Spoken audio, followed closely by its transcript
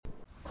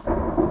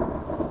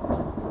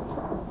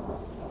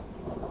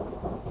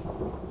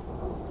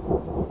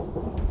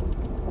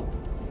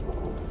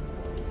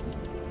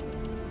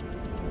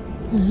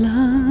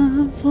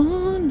Love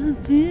all of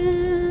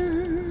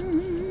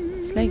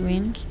it. Slay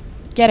Queen.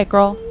 Get it,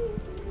 girl.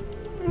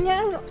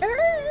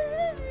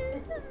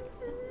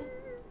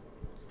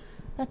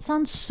 That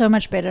sounds so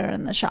much better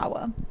in the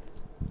shower.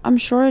 I'm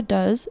sure it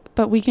does,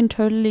 but we can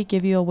totally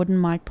give you a wooden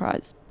mic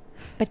prize.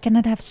 But can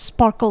it have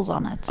sparkles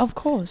on it? Of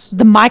course.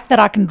 The mic that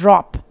I can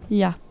drop.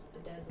 Yeah.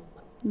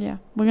 Yeah.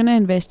 We're going to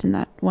invest in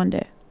that one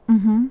day.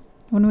 Mm-hmm.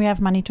 When we have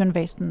money to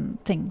invest in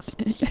things.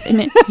 in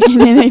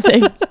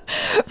anything.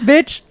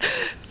 Bitch.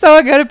 So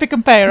I go to Pick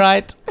and Pay,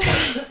 right?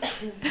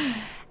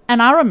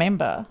 And I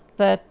remember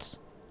that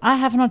I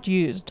have not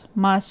used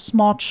my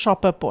smart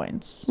shopper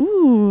points.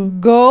 Ooh.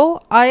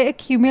 Girl, I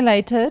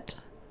accumulated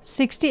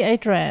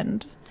 68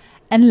 Rand.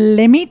 And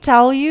let me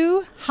tell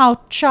you how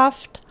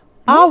chuffed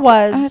I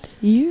was.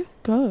 You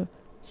go.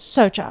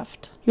 So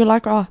chuffed. You're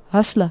like a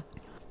hustler.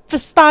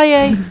 Versta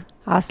jy?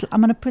 Hustler.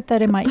 I'm going to put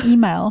that in my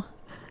email.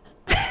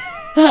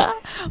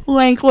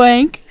 Wank,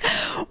 wank.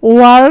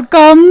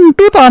 Welcome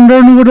to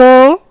Thunder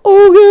Noodle.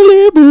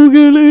 Oogly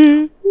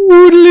boogly.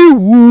 Woodly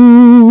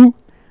woo.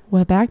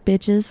 We're back,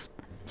 bitches.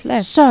 Slay.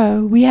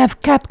 So, we have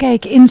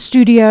Cupcake in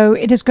studio.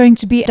 It is going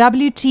to be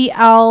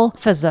WTL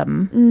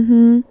FISM.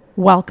 Mm-hmm.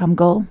 Welcome,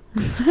 girl.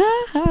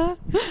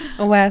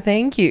 Well,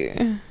 thank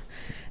you.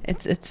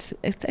 It's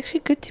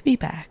actually good to be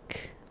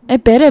back.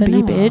 It better It's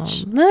be, been a while.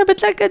 bitch. No,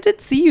 but like I did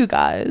see you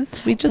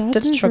guys. We just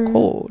That's didn't true.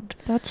 record.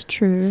 That's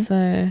true.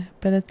 So,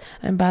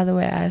 and by the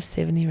way, I have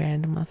 70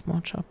 Rand in my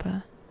smart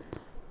shopper.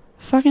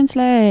 Fucking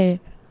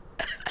slay.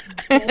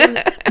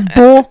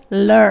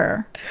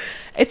 Baller.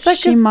 It's like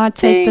She a might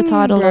take the thing,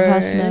 title bro. of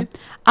hustler.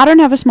 I don't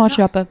have a smart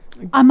shopper.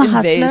 I'm a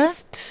hustler.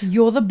 Invest.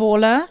 You're the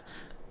baller.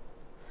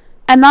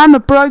 And I'm a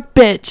broke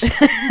bitch.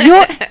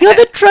 You're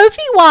the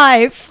trophy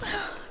wife.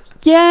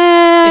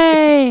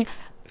 Yay!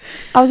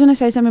 I was going to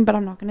say something, but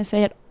I'm not going to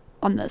say it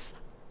on this.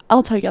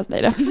 I'll tell you guys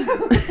later.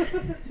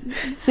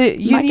 So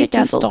you Might need get to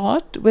cancelled.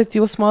 start with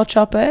your smart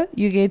shopper.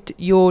 You get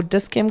your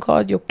Discam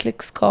card, your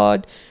Clicks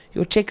card,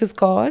 your Checkers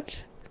card.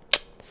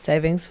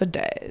 Savings for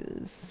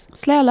days.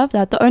 Slay, I love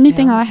that. The only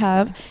thing Yeah. I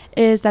have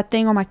is that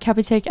thing on my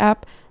Cupcake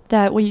app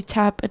that when you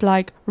tap, it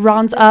like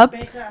rounds up.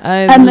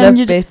 I And then live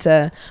you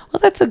better. Well,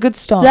 that's a good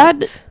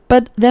start.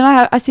 But then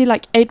I see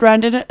like 8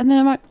 Rand in it, and then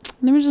I'm like,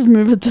 let me just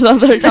move it to the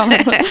other account.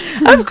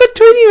 I've got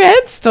 20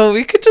 Rand still.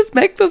 We could just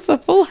make this a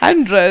full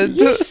 100.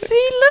 You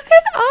see, look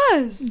at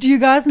us. Do you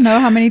guys know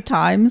how many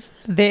times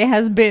there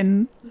has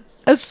been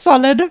a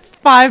solid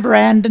 5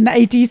 Rand and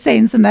 80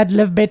 cents in that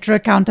Live Better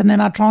account, and then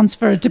I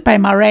transfer it to pay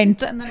my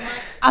rent, and then I'm like,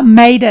 I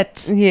made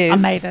it. Yes.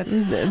 I made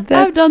it.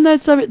 I've done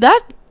that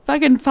that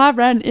fucking 5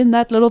 Rand in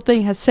that little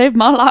thing has saved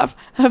my life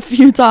a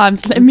few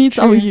times. Let It's me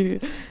tell true. you.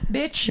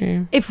 It's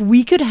true. If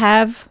we could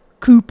have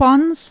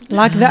coupons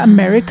like the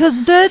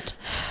Americas did,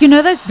 you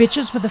know those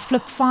bitches with the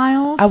flip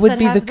files? I would that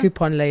be have the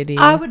coupon lady.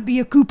 I would be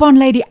a coupon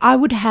lady. I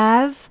would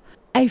have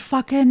a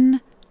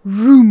fucking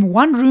room.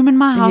 One room in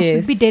my house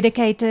would be Yes.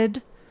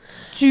 dedicated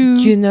to...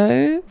 You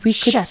know, we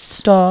could Shit.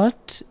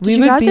 start. Did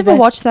you guys ever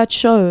watch that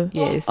show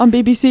Yes. on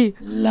BBC?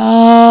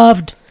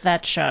 Loved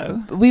that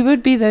show. We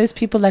would be those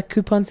people like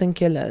coupons and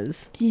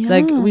killers. Yeah.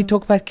 Like, we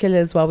talk about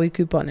killers while we're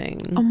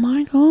couponing. Oh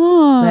my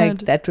god. Like,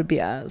 that would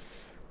be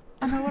us.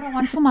 I know what I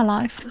want for my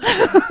life.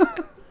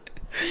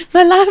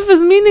 My life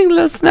is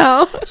meaningless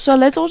now. So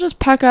let's all just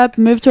pack up,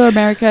 move to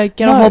America,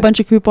 get a No. whole bunch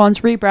of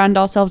coupons, rebrand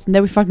ourselves, and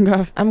there we fucking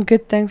go. I'm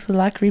good, thanks. I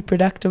like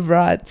reproductive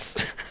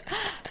rights.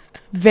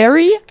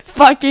 Very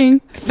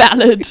fucking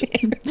valid.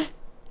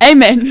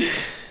 Amen.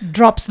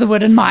 Drops the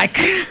wooden mic.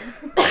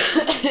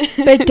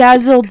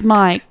 Bedazzled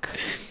mic.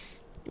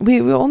 We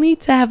all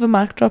need to have a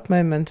mic drop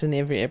moment in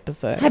every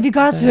episode. Have you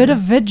guys so- heard of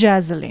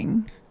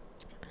vajazzling?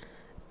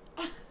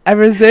 I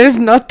reserve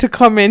not to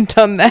comment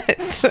on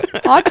that.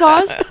 Hi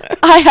guys,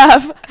 I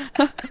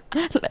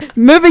have.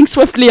 Moving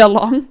swiftly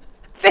along.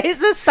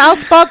 There's a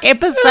South Park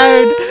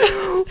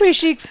episode where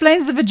she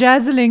explains the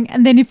vajazzling,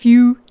 and then if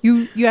you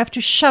have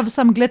to shove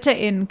some glitter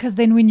in, because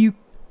then when you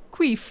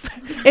queef,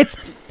 it's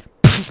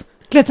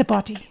glitter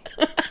party.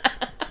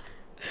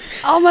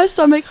 Oh, my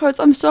stomach hurts.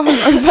 I'm so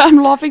hungover. I'm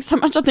laughing so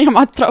much I think I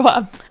might throw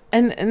up.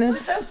 And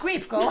it's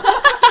Queef, girl.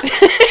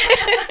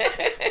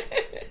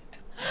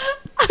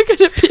 I'm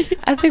gonna be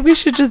I think we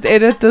should just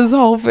edit this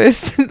whole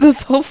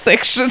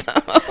section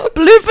out.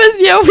 bloopers.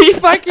 Yeah, we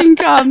fucking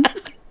come.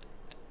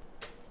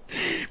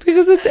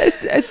 Because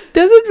it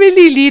doesn't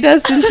really lead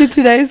us into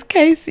today's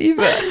case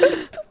either.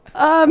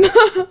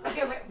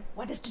 Okay, wait.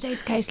 What is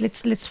today's case?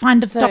 Let's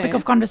find a So- topic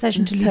of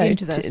conversation to lead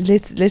into this.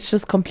 Let's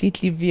just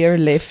completely veer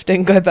left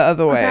and go the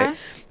other way. Okay.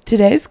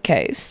 Today's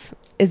case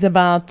is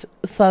about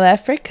South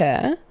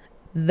Africa,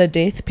 the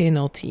death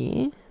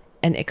penalty,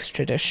 and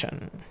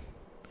extradition.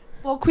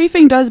 Well,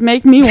 queefing does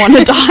make me want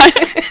to die.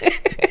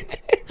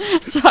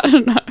 So I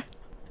don't know.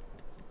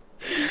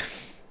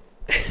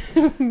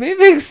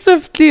 Moving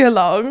swiftly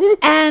along.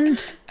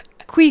 And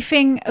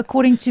queefing,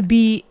 according to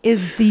B,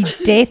 is the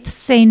death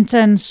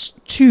sentence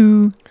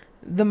to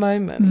The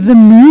moment. the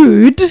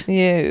mood.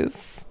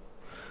 Yes.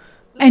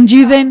 and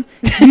you then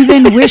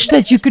wish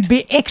that you could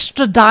be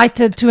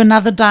extradited to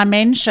another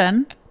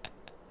dimension.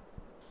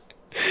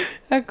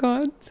 I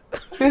can't.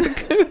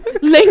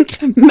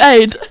 Link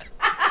made.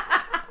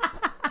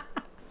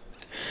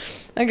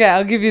 Okay,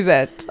 I'll give you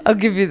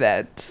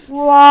that.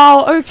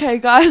 Wow. Okay,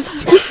 guys.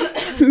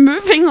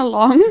 Moving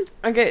along.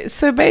 Okay,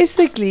 so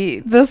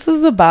basically, this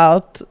is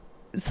about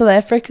South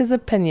Africa's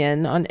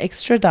opinion on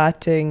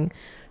extraditing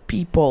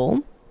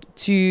people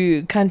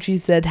to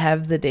countries that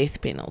have the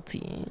death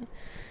penalty,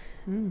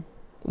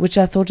 which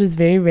I thought is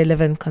very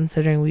relevant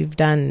considering we've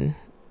done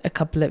a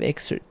couple of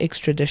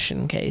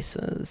extradition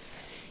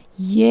cases.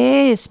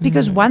 Yes,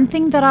 because one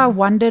thing that I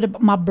wondered,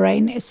 my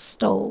brain is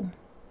still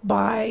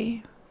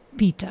by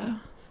Peter.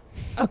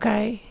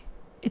 Okay,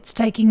 it's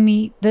taking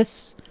me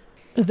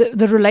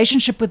the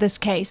relationship with this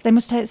case. They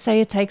must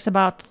say it takes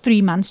about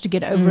 3 months to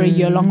get over a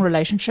year-long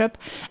relationship,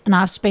 and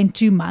I've spent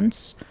 2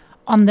 months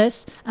on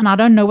this, and I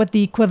don't know what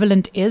the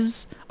equivalent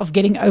is of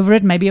getting over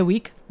it. Maybe a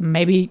week,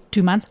 maybe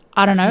 2 months,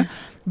 I don't know.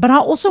 But I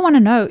also want to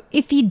know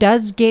if he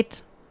does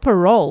get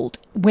paroled,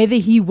 whether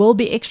he will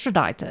be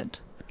extradited.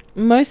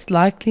 Most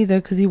likely, though,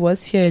 because he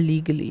was here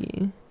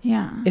illegally.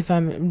 Yeah. If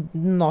I'm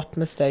not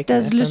mistaken.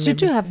 Does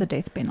Lesotho have the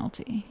death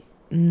penalty?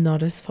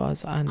 Not as far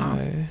as I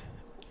know.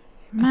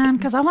 Man,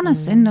 because I want to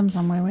send him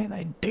somewhere where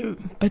they do.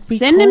 But we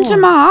Send him to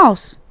can't. my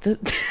house.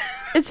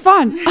 It's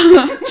fine.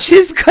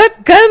 She's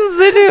got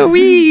guns in her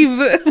weave.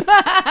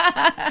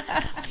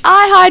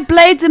 I hide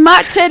blades in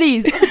my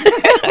titties.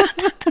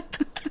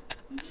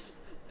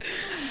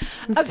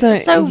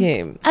 So,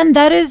 yeah. And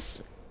that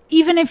is,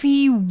 even if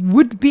he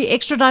would be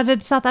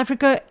extradited to South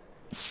Africa,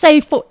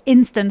 say for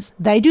instance,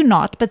 they do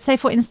not, but say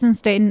for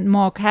instance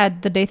Denmark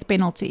had the death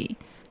penalty,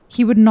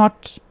 he would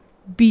not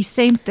be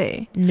sent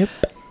there. Nope.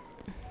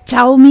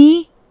 Tell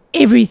me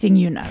everything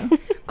you know.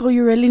 Girl,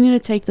 you really need to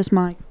take this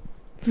mic.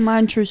 My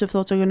intrusive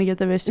thoughts are going to get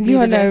the best of you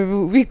You today.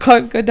 know, we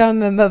can't go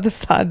down another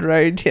side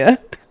road here.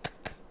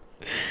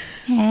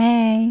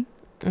 Hey.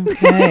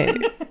 Okay.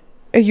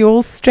 Are you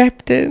all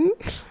strapped in?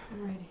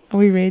 Are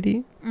we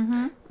ready?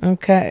 Mm-hmm.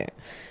 Okay.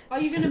 Are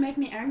you going to make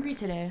me angry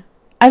today?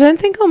 I don't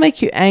think I'll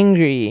make you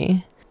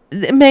angry.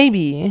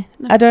 Maybe.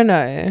 No. I don't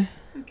know.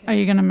 Okay. Are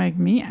you going to make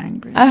me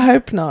angry? I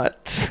hope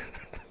not.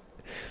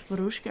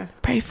 Varushka,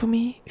 Pray for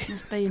me.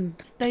 stay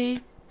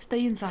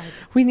inside.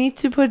 We need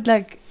to put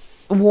like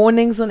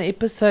warnings on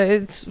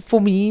episodes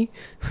for me.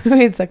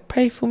 It's like,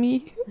 pray for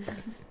me.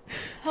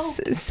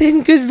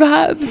 Send good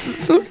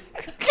vibes.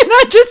 Can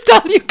I just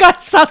tell you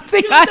guys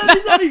something? Can I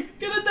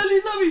tell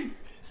you something?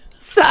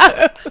 So,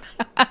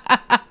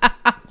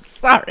 I'm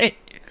sorry.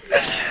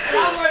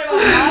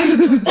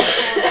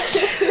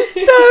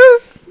 So,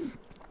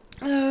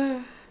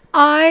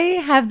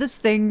 I have this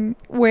thing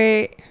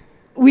where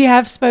we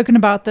have spoken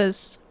about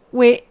this,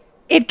 where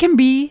it can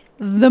be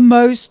the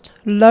most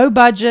low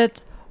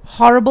budget,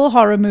 horrible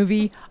horror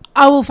movie.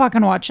 I will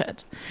fucking watch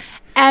it.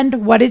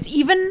 And what is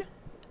even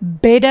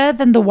better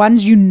than the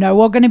ones you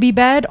know are going to be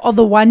bad are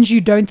the ones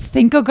you don't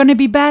think are going to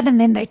be bad, and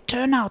then they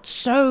turn out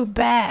so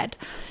bad.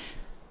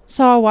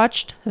 So I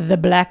watched The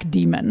Black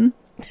Demon.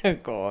 Oh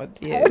God,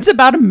 yeah. It's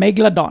about a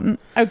megalodon,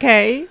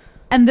 okay?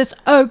 And this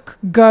oak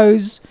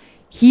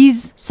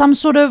he's some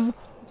sort of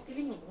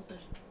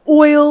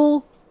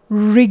oil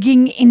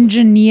rigging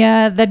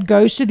engineer that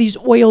goes to these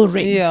oil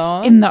rigs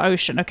in the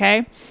ocean,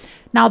 okay?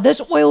 Now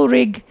this oil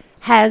rig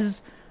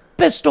has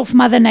pissed off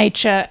Mother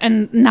Nature,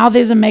 and now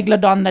there's a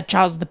megalodon that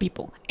chows the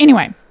people.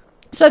 Anyway,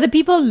 so the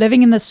people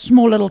living in this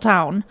small little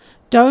town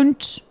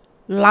don't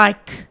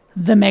like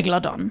the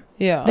megalodon.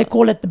 Yeah. They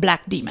call it the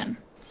Black Demon.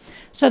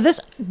 So this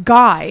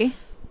guy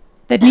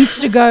that needs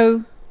to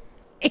go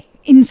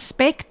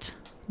inspect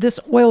this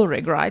oil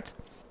rig, right?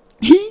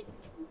 He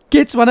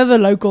gets one of the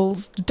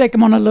locals to take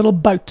him on a little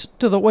boat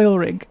to the oil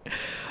rig.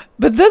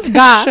 But this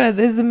guy... Sure,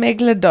 there's a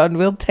megalodon.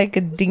 We'll take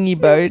a dinghy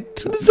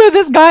boat. So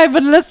this guy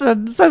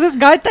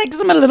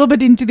takes him a little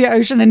bit into the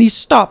ocean and he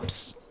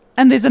stops.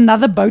 And there's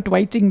another boat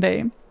waiting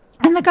there.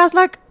 And the guy's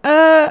like,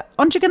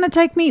 aren't you going to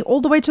take me all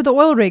the way to the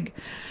oil rig?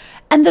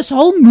 And this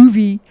whole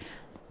movie,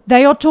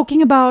 they are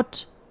talking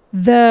about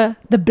the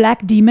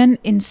Black Demon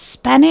in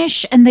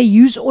Spanish, and they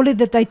use all of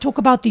that. They talk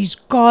about these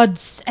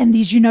gods and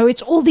these,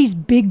 it's all these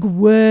big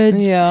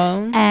words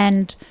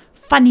and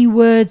funny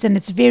words, and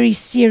it's very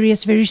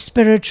serious, very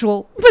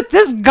spiritual. But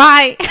this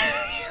guy,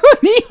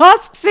 when he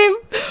asks him,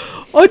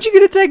 aren't you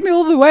going to take me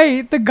all the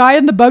way? The guy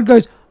in the boat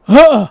goes,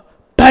 bad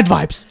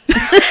vibes.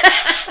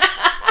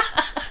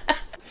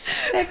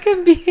 That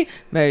can be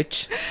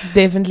merch.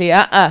 Definitely.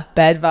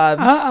 Bad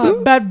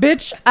vibes. Bad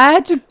bitch. I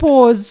had to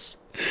pause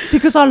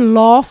because I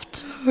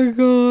laughed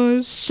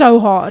so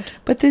hard.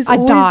 But there's I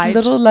always died.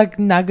 little like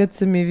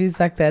nuggets in movies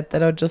like that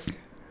are just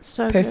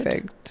So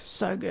perfect. Good.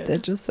 So good. They're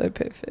just so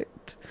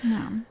perfect.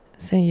 Yeah.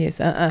 So yes,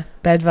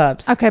 bad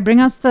vibes. Okay, bring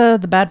us the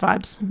bad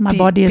vibes. My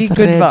body is be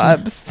good red.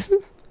 vibes.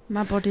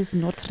 My body is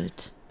not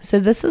red. So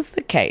this is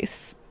the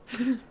case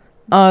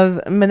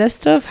of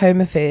Minister of Home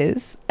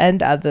Affairs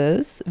and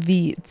others,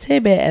 V.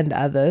 Tsebe and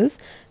others,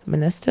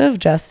 Minister of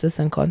Justice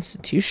and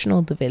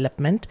Constitutional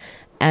Development,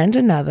 and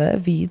another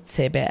v.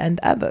 Tsebe and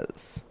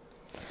others.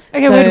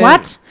 Okay, So- wait,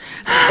 what?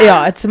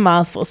 Yeah, it's a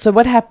mouthful. So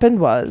what happened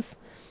was,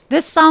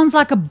 This sounds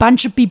like a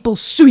bunch of people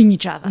suing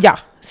each other. yeah,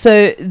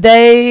 so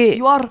they,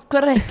 You are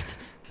correct.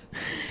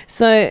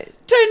 so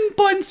 10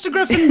 points to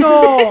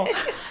Gryffindor.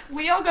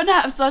 We are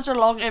gonna have such a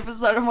long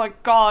episode. Oh my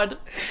god,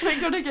 we're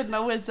gonna get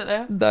nowhere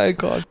today. no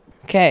God.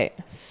 Okay,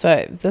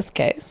 so this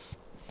case,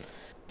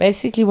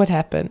 basically what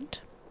happened,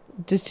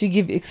 just to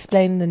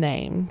explain the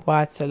name,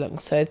 why it's so long.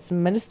 So it's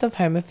Minister of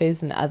Home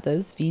Affairs and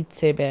others, v.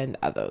 Tsebe and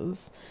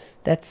others.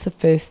 That's the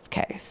first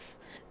case.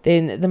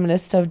 Then the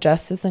Minister of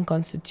Justice and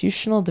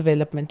Constitutional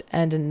Development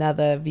and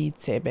another v.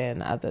 Tsebe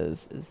and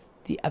others is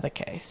the other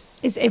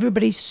case. Is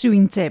everybody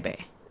suing Tsebe?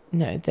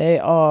 No, they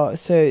are.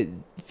 So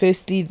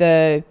firstly,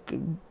 the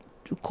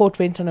court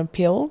went on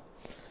appeal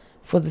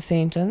for the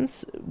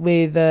sentence,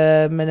 where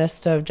the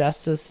Minister of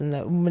Justice and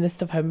the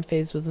Minister of Home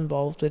Affairs was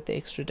involved with the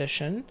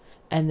extradition.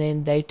 And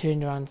then they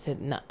turned around and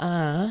said,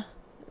 nah,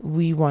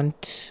 we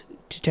want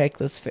to take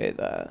this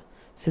further.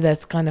 So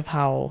that's kind of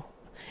how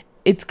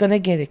it's going to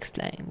get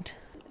explained.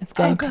 It's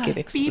going to get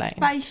explained.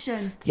 Be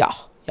patient. Yeah.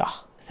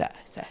 So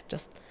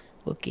just,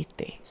 we'll get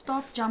there.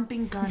 Stop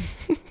jumping gun.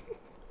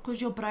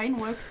 Because your brain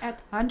works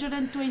at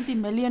 120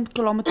 million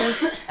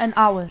kilometers an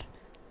hour.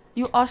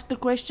 You ask the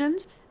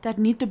questions that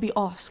need to be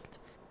asked.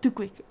 Too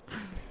quick.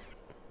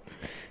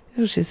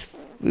 Oh,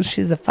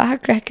 she's a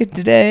firecracker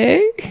today.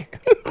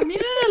 I mean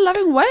it in a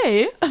loving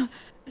way.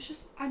 It's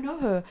just, I know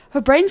her.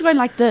 Her brain's going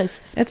like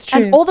this. That's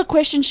true. And all the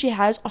questions she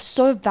has are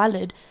so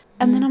valid.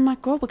 And then I'm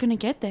like, girl, we're going to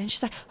get there. And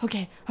she's like,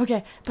 okay.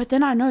 But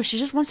then I know she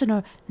just wants to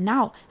know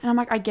now. And I'm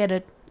like, I get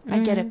it.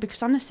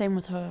 Because I'm the same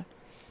with her.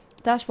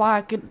 That's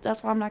why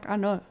I'm like, I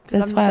know. 'Cause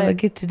That's I'm the why I same.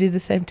 get to do the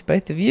same to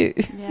both of you.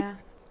 Yeah.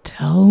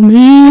 Tell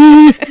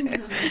me.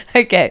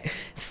 Okay,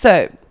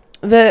 so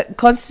the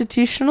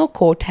Constitutional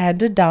Court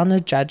handed down a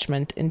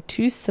judgment in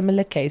two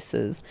similar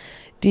cases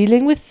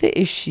dealing with the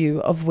issue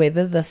of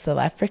whether the South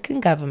African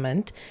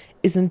government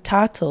is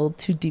entitled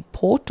to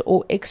deport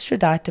or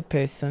extradite a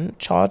person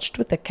charged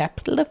with a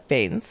capital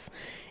offence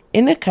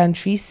in a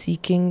country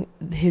seeking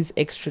his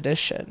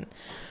extradition.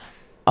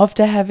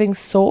 After having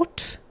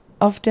sought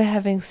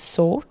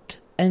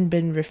and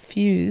been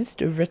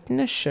refused a written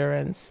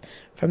assurance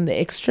from the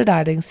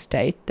extraditing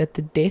state that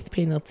the death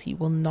penalty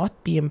will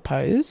not be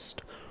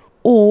imposed,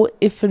 or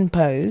if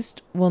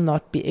imposed, will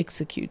not be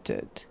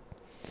executed.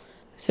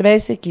 So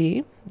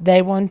basically,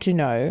 they want to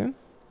know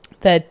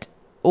that,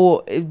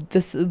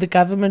 the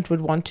government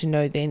would want to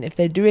know then, if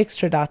they do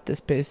extradite this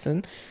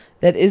person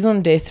that is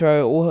on death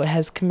row or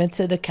has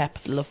committed a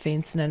capital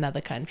offence in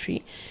another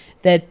country,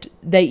 that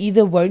they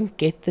either won't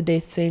get the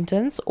death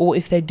sentence, or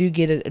if they do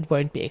get it, it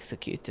won't be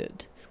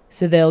executed.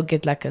 So they'll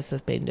get like a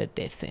suspended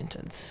death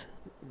sentence.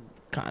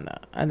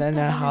 Kinda. I don't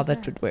know how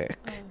that would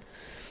work.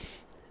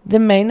 The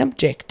main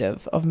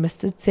objective of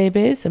Mr.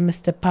 Tsebe's and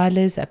Mr.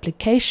 Pale's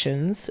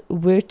applications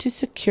were to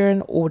secure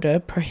an order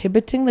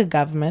prohibiting the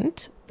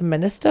government, the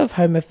Minister of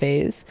Home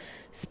Affairs,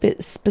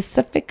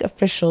 specific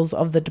officials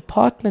of the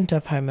Department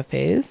of Home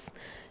Affairs,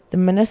 the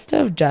Minister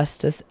of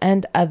Justice,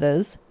 and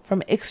others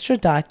from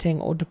extraditing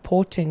or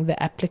deporting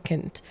the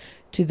applicant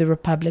to the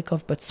Republic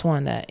of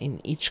Botswana in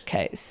each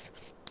case,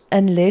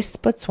 unless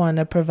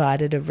Botswana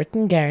provided a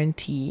written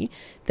guarantee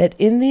that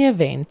in the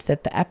event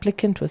that the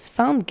applicant was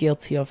found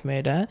guilty of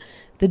murder,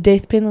 the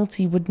death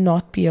penalty would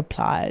not be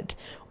applied,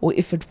 or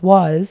if it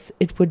was,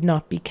 it would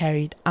not be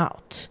carried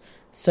out.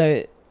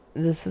 So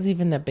this is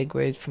even a big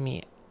word for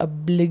me,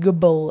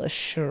 obligable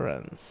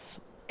assurance.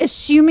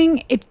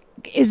 Assuming it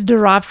is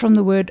derived from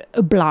the word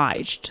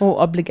obliged. Or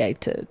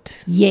obligated.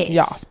 Yes.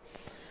 Yeah.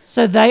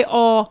 So they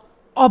are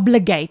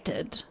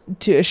obligated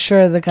To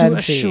assure the country. to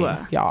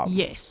assure. Yeah.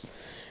 Yes.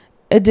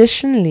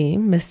 Additionally,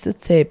 Mr.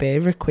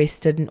 Tsebe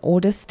requested an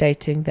order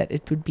stating that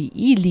it would be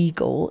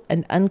illegal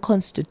and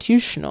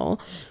unconstitutional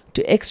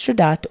to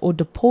extradite or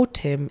deport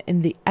him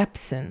in the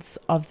absence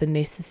of the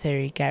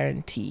necessary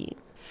guarantee.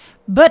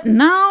 But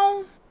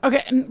now,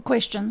 okay,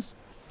 questions.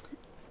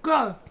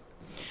 Go.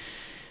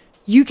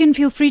 You can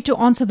feel free to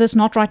answer this,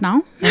 not right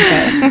now.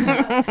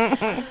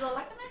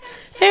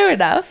 Fair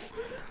enough.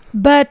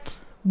 But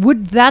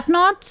would it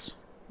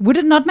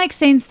not make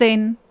sense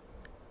then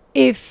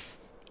if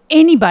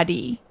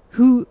anybody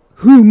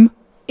whom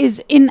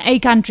is in a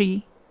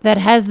country that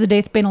has the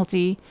death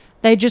penalty,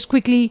 they just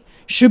quickly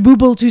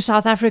shabooble to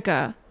South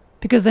Africa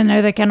because they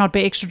know they cannot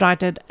be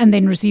extradited and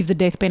then receive the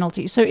death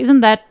penalty? So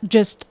isn't that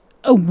just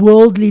a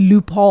worldly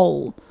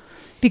loophole?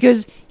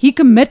 Because he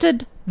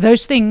committed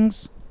those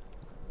things,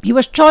 he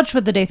was charged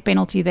with the death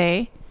penalty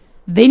there,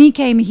 then he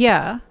came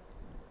here,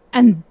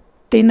 and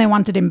then they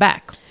wanted him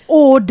back.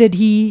 Or did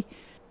he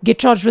get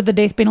charged with the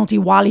death penalty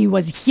while he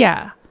was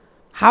here?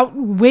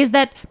 Where's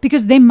that?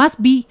 Because there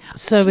must be.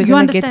 So we're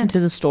going to get into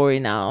the story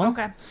now.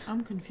 Okay.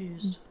 I'm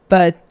confused.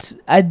 But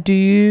I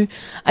do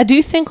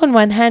think on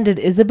one hand it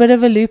is a bit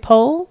of a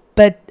loophole.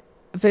 But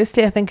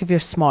firstly, I think if you're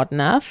smart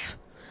enough,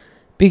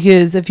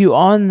 because if you're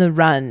on the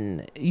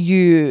run,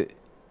 you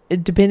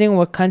depending on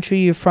what country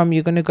you're from,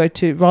 you're going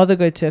to rather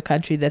go to a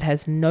country that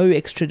has no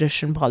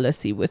extradition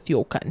policy with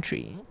your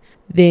country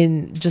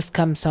than just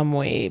come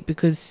somewhere,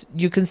 because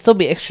you can still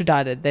be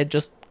extradited. They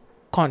just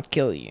can't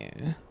kill you.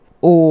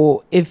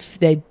 Or if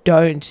they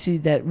don't see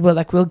that,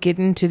 we'll get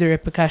into the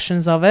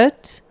repercussions of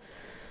it.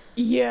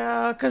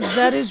 Yeah, because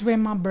that is where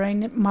my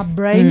brain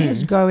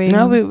is going.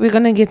 No, we're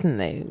going to get in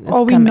there.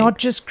 Are we not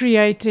just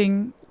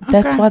creating?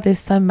 That's why there's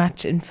so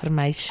much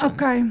information.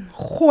 Okay.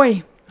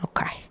 Gooi.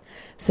 Okay.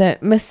 So,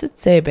 Mr.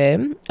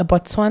 Tsebe, a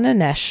Botswana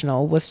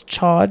national, was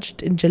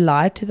charged in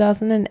July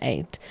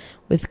 2008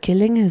 with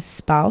killing his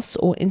spouse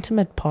or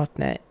intimate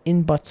partner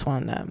in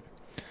Botswana.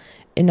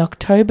 In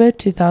October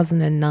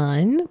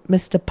 2009,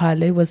 Mr.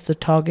 Pale was the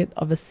target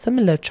of a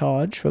similar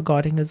charge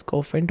regarding his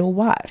girlfriend or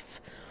wife.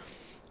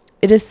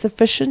 It is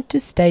sufficient to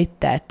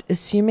state that,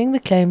 assuming the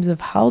claims of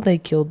how they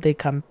killed their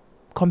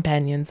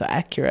companions are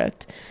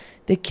accurate,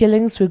 the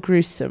killings were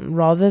gruesome,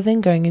 rather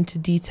than going into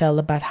detail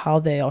about how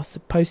they are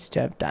supposed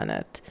to have done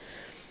it.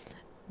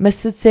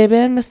 Mr. Tsebe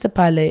and Mr.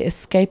 Pale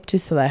escaped to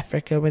South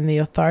Africa when the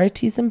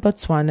authorities in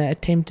Botswana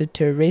attempted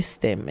to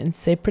arrest them in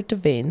separate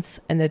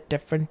events and at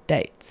different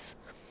dates.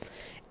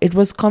 It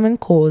was common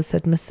cause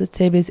that Mr.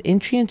 Tsebe's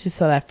entry into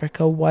South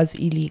Africa was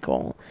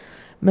illegal.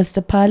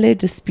 Mr. Pale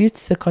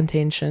disputes the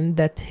contention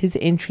that his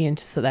entry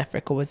into South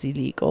Africa was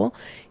illegal.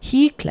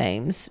 He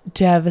claims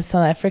to have a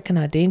South African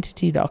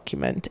identity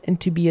document and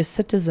to be a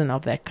citizen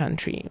of that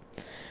country.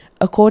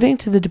 According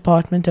to the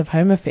Department of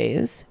Home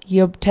Affairs, he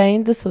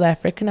obtained the South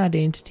African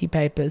identity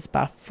papers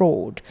by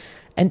fraud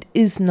and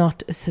is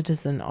not a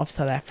citizen of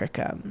South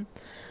Africa.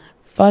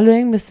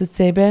 Following Mr.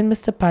 Tsebe and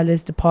Mr.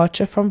 Pale's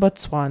departure from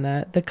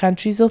Botswana, the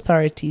country's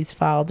authorities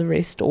filed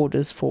arrest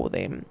orders for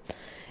them.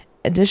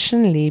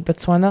 Additionally,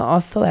 Botswana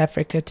asked South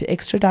Africa to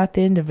extradite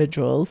the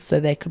individuals so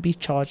they could be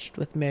charged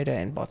with murder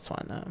in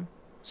Botswana.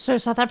 So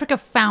South Africa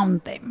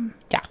found them?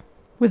 Yeah.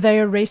 Were they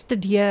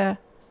arrested here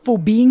for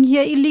being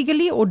here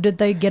illegally, or did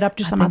they get up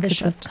to some other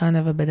shit? I think it was kind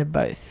of a bit of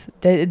both.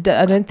 I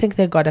don't think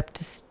they got up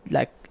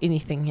to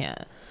anything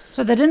here.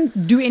 So they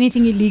didn't do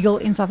anything illegal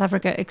in South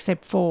Africa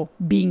except for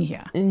being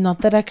here? Not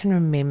that I can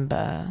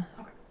remember,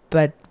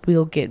 but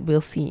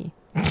we'll see.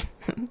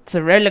 It's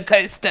a roller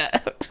coaster.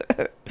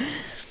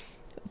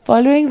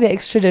 Following the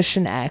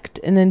Extradition Act,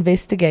 an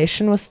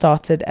investigation was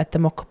started at the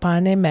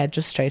Mokopane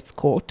Magistrates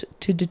Court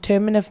to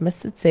determine if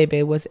Mr.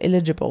 Tsebe was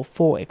eligible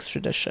for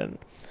extradition.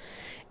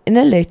 In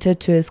a letter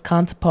to his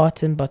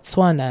counterpart in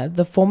Botswana,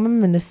 the former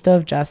Minister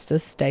of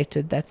Justice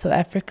stated that South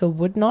Africa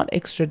would not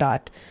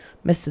extradite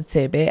Mr.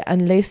 Tsebe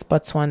unless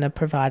Botswana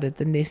provided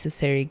the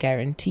necessary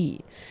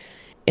guarantee.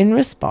 In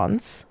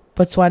response,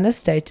 Botswana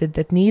stated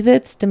that neither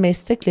its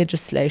domestic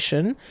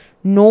legislation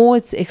nor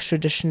its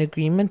extradition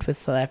agreement with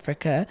South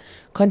Africa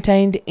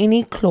contained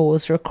any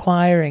clause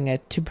requiring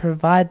it to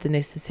provide the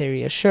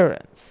necessary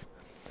assurance.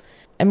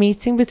 A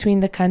meeting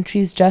between the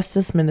country's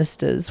justice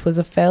ministers was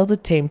a failed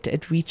attempt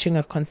at reaching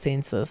a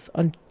consensus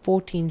on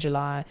 14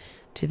 July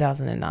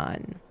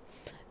 2009.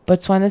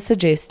 Botswana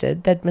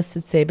suggested that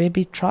Mr. Tsebe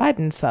be tried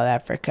in South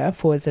Africa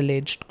for his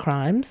alleged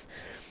crimes.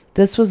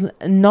 This was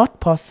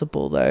not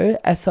possible, though,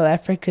 as South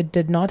Africa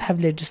did not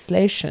have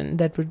legislation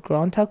that would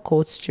grant our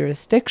courts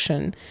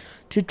jurisdiction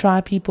to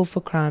try people for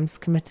crimes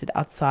committed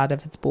outside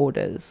of its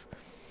borders.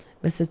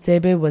 Mr.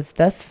 Tsebe was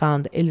thus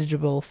found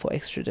eligible for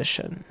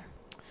extradition.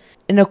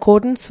 In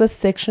accordance with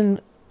Section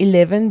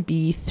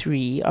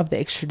 11B(3) of the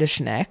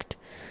Extradition Act,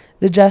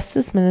 the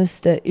Justice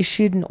Minister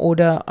issued an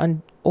order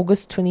on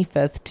August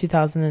 25,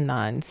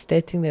 2009,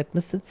 stating that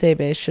Mr.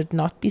 Tsebe should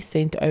not be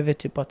sent over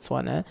to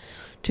Botswana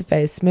to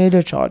face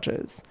murder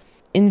charges.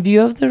 In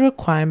view of the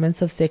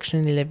requirements of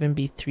Section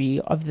 11B(3)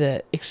 of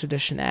the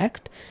Extradition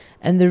Act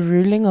and the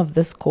ruling of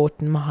this court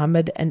in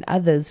Mohammed and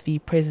others v.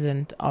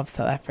 President of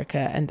South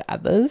Africa and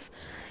others,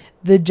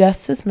 the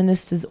Justice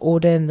Minister's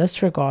order in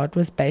this regard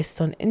was based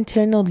on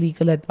internal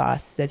legal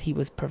advice that he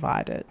was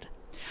provided.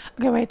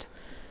 Okay, wait.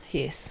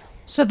 Yes.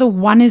 So the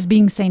one is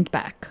being sent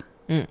back.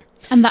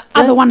 And the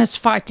other one is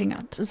fighting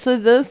it. So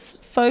this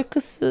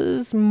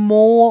focuses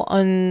more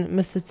on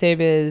Mr.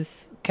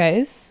 Tsebe's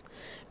case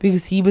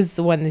because he was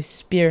the one who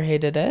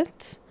spearheaded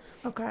it.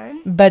 Okay.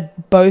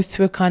 But both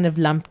were kind of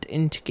lumped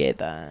in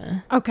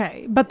together.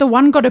 Okay. But the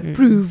one got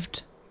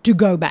approved to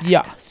go back.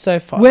 Yeah, so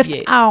far,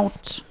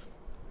 without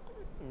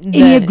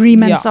any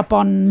agreements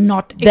upon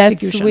not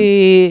execution. That's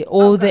where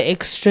all the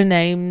extra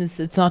names,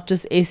 it's not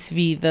just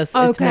SV, this,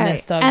 it's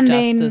Minister of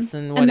Justice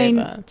and whatever. And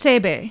then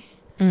Tsebe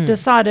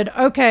decided,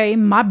 okay,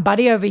 my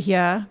buddy over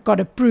here got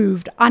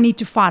approved. I need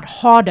to fight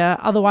harder.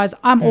 Otherwise,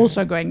 I'm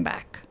also going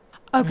back.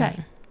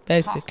 Okay.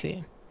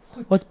 Basically.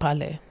 What's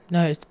Pale?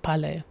 No, it's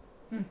Pale.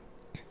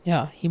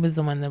 Yeah, he was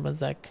the one that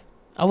was like,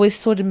 I always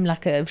thought him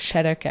like a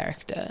shadow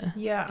character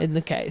in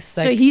the case.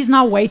 Like, so he's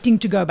now waiting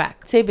to go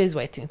back. Tsebe is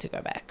waiting to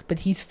go back, but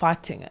he's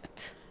fighting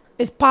it.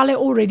 Is Pale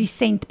already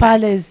sent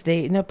back? Pale is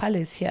there. No, Pale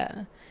is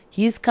here.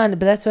 He's kind of,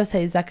 but that's what I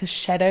say, he's like a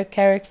shadow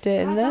character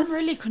in this. I'm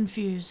really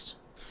confused.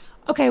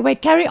 Okay,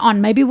 wait, carry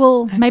on. Maybe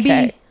we'll,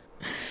 maybe.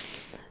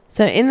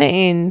 So in the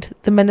end,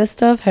 the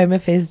Minister of Home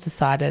Affairs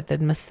decided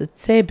that Mr.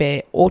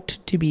 Tsebe ought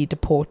to be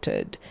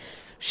deported.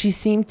 She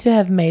seemed to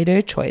have made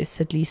her choice,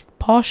 at least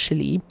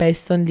partially,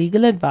 based on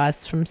legal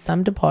advice from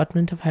some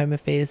Department of Home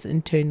Affairs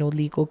internal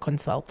legal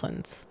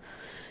consultants.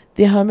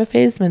 The Home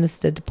Affairs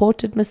Minister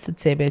deported Mr.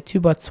 Tsebe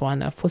to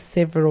Botswana for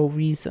several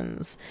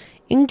reasons,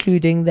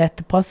 including that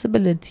the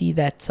possibility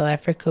that South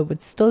Africa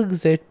would still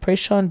exert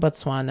pressure on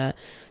Botswana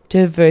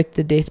to avert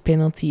the death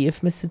penalty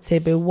if Mr.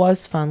 Tsebe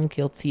was found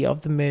guilty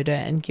of the murder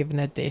and given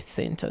a death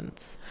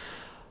sentence.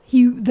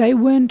 They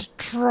weren't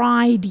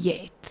tried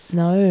yet.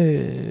 No.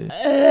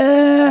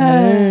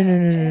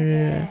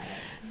 No.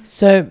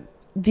 So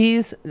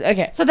these,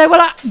 okay. So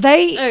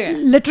they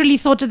literally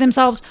thought to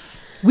themselves,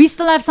 we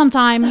still have some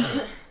time.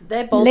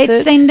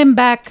 Let's send him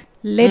back.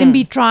 Let him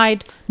be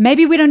tried.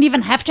 Maybe we don't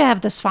even have to have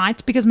this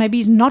fight because maybe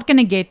he's not going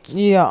to get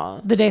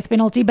the death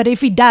penalty. But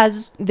if he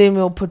does, then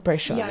we'll put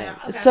pressure on him.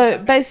 Okay,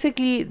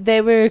 basically,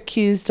 they were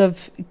accused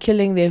of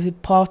killing their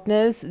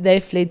partners. They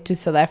fled to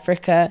South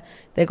Africa.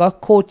 They got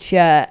caught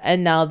here.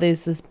 And now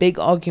there's this big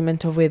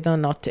argument of whether or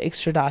not to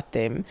extradite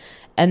them.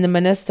 And the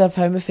Minister of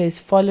Home Affairs,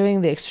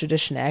 following the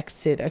Extradition Act,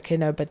 said, okay,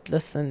 no, but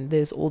listen,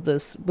 there's all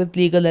this with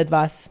legal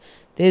advice.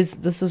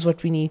 This is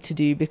what we need to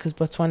do because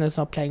Botswana's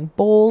not playing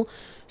ball.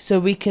 So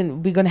we're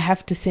going to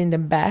have to send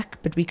them back,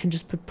 but we can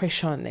just put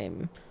pressure on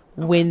them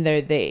when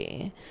they're there.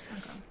 Okay.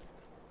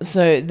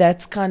 So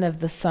that's kind of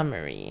the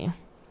summary.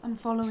 I'm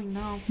following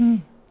now.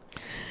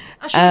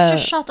 I should have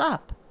just shut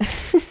up.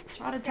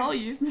 Try to tell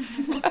you.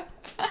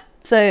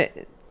 So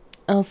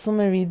I'll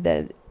summary read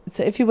that.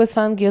 So if he was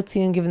found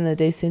guilty and given the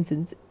death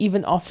sentence,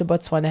 even after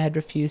Botswana had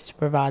refused to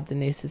provide the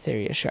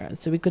necessary assurance.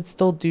 So we could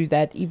still do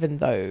that even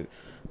though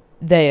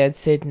they had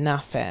said, nah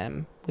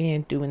fam, we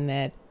ain't doing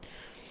that.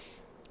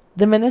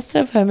 The Minister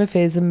of Home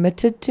Affairs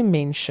omitted to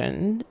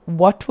mention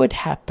what would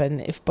happen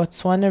if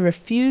Botswana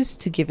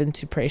refused to give in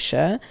to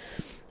pressure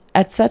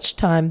at such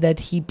time that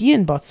he be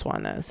in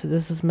Botswana. So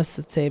this is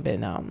Mr. Tsebe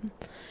now.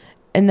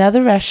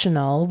 Another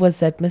rationale was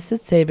that Mr.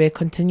 Tsebe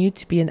continued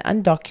to be an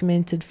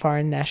undocumented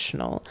foreign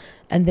national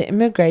and the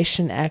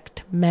Immigration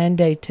Act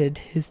mandated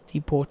his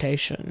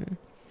deportation.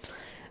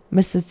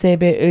 Mr.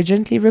 Tsebe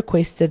urgently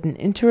requested an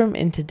interim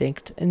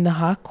interdict in the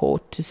High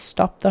Court to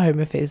stop the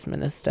Home Affairs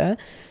Minister,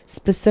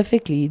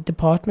 specifically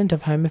Department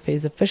of Home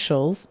Affairs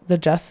officials, the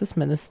Justice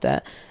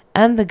Minister,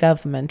 and the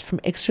government from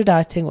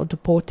extraditing or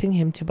deporting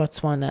him to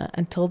Botswana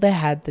until they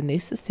had the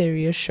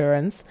necessary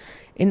assurance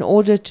in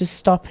order to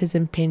stop his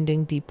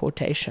impending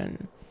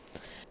deportation.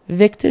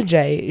 Victor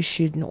J.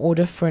 issued an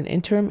order for an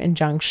interim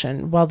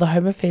injunction while the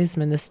Home Affairs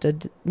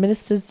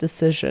Minister's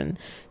decision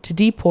to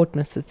deport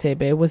Mr.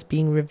 Tsebe was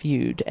being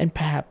reviewed and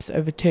perhaps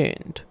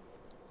overturned.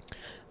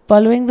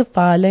 Following the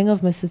filing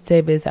of Mr.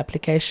 Tsebe's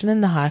application in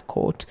the High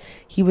Court,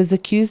 he was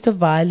accused of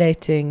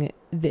violating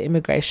the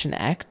Immigration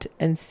Act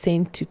and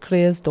sent to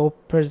Kreersdorp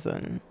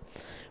prison,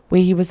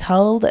 where he was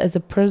held as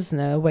a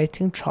prisoner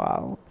awaiting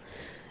trial.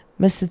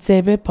 Mr.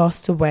 Tsebe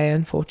passed away,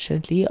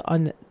 unfortunately,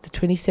 on the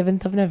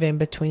 27th of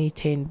November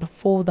 2010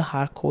 before the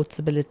High Court's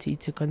ability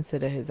to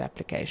consider his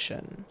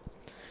application.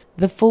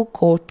 The full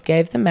court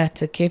gave the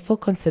matter careful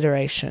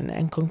consideration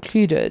and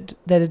concluded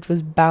that it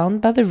was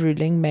bound by the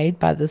ruling made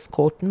by this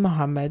court in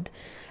Muhammad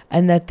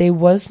and that there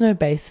was no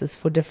basis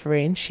for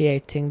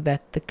differentiating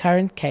the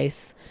current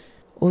case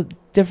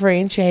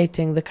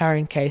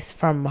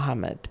from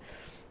Muhammad.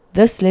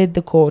 This led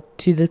the court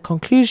to the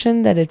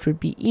conclusion that it would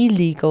be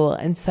illegal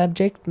and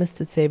subject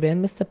Mr. Tsebe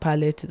and Mr.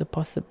 Pale to the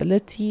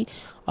possibility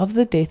of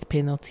the death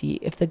penalty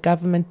if the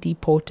government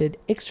deported,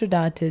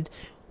 extradited,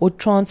 or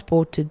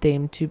transported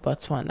them to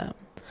Botswana.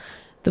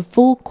 The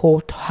full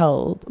court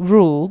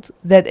ruled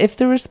that if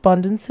the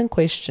respondents in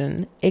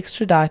question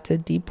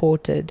extradited,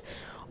 deported,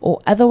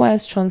 or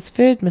otherwise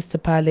transferred Mr.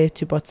 Pale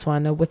to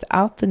Botswana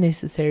without the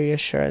necessary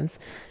assurance,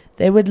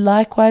 they would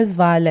likewise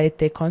violate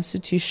their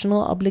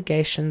constitutional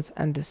obligations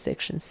under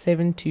Section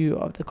 7.2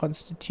 of the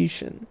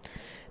Constitution,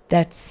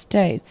 that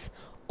states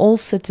all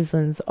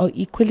citizens are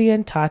equally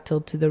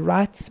entitled to the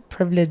rights,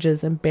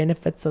 privileges, and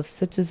benefits of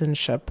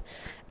citizenship,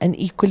 and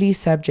equally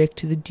subject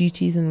to the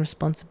duties and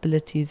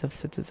responsibilities of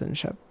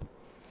citizenship.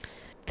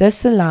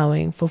 This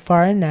allowing for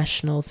foreign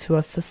nationals who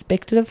are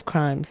suspected of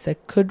crimes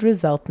that could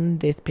result in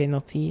the death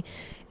penalty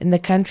in the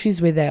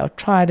countries where they are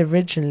tried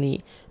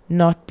originally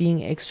not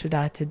being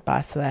extradited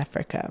by South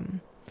Africa.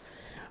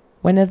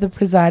 One of the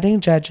presiding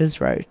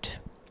judges wrote,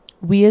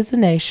 "We as a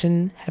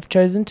nation have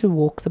chosen to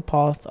walk the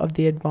path of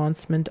the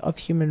advancement of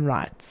human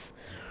rights,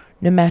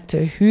 no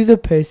matter who the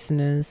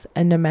person is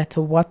and no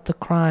matter what the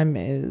crime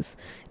is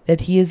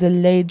that he is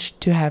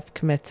alleged to have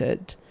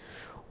committed.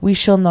 We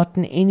shall not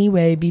in any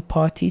way be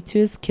party to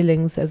his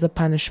killings as a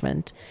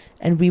punishment,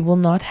 and we will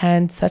not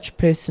hand such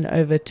person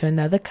over to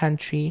another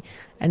country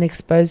and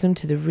expose him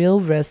to the real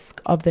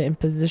risk of the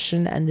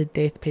imposition and the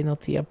death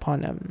penalty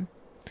upon him."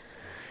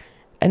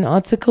 An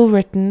article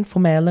written for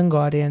Mail and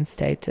Guardian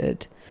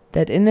stated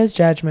that in his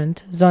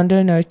judgment,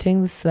 Zondo,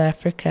 noting that South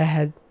Africa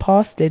had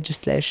passed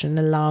legislation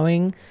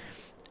allowing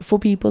for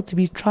people to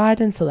be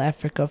tried in South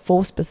Africa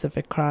for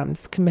specific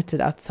crimes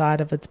committed outside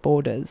of its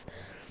borders,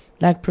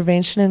 like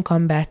Prevention and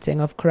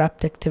Combating of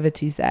Corrupt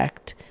Activities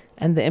Act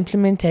and the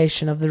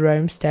implementation of the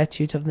Rome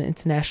Statute of the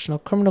International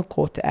Criminal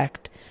Court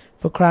Act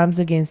for crimes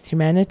against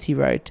humanity,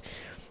 wrote,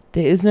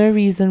 there is no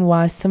reason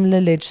why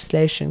similar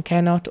legislation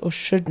cannot or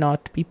should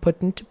not be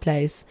put into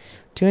place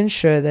to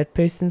ensure that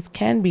persons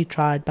can be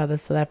tried by the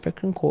South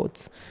African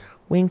courts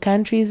when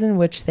countries in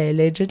which they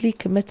allegedly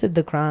committed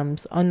the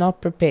crimes are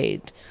not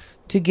prepared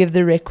to give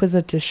the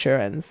requisite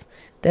assurance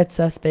that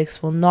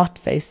suspects will not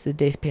face the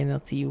death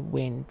penalty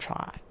when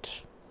tried.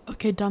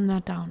 Okay, dumb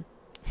that down.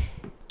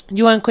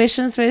 You want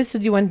questions first or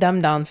do you want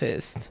dumb down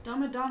first?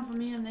 Dumb it down for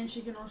me and then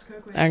she can ask her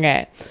question.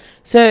 Okay.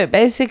 So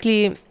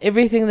basically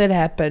everything that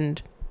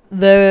happened,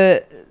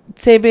 the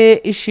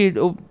Tsebe issued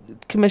or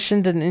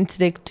commissioned an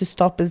interdict to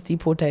stop his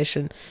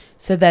deportation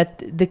so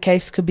that the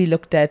case could be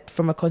looked at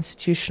from a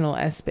constitutional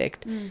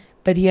aspect.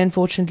 But he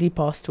unfortunately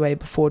passed away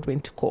before it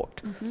went to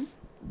court.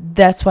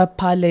 That's why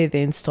Pale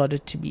then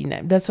started to be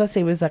named. That's why I say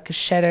he was like a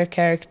shadow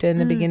character in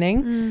the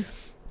beginning.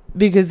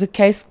 Because the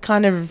case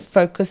kind of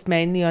focused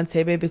mainly on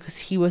Tsebe because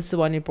he was the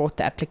one who brought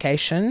the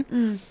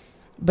application.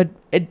 But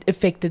it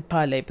affected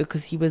Pale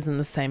because he was in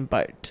the same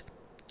boat.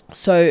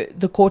 So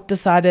the court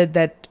decided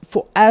that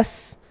for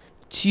us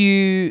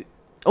to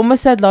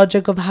almost that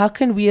logic of how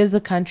can we as a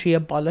country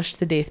abolish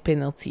the death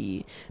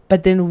penalty,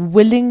 but then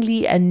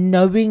willingly and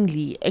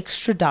knowingly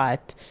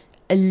extradite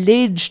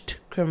alleged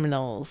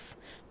criminals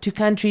to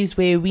countries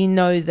where we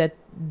know that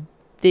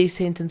their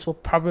sentence will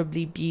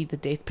probably be the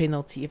death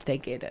penalty if they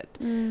get it.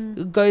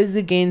 It goes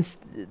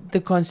against the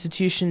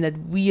constitution that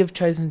we have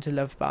chosen to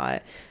live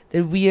by,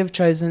 that we have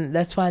chosen.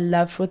 That's why I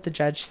loved what the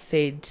judge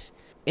said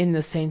in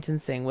the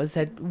sentencing, was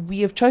that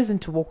we have chosen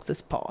to walk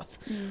this path.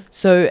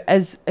 So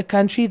as a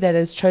country that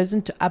has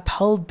chosen to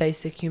uphold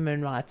basic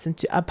human rights and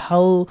to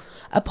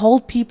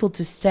uphold people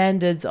to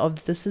standards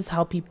of this is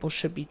how people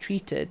should be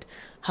treated,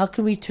 how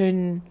can we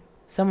turn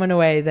someone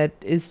away that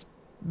is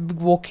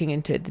walking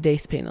into the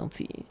death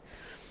penalty?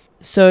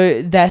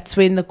 So that's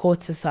when the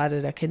courts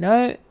decided, okay,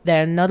 no,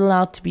 they're not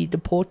allowed to be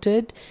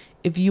deported.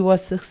 If you are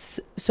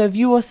if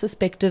you are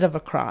suspected of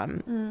a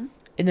crime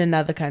in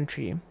another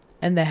country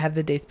and they have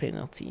the death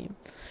penalty.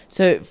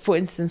 So, for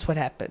instance, what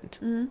happened?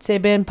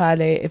 Tsebe and Pale,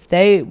 if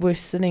they were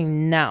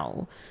sitting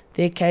now,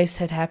 their case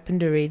had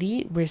happened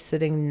already, we're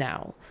sitting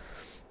now.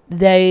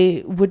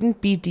 They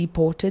wouldn't be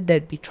deported,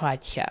 they'd be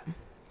tried here.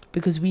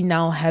 Because we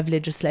now have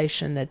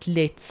legislation that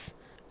lets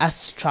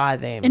us try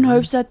them. In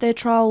hopes that their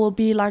trial will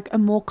be like a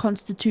more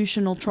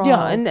constitutional trial.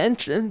 Yeah, and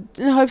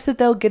in hopes that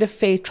they'll get a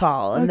fair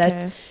trial. And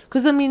that,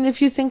 because I mean, if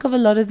you think of a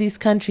lot of these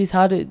countries,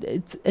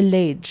 it's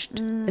alleged.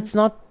 It's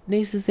not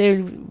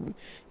necessarily,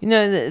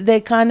 they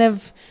kind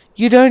of,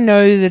 you don't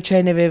know the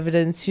chain of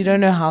evidence. You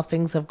don't know how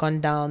things have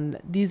gone down.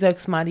 These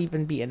oaks might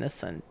even be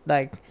innocent.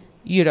 Like,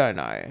 you don't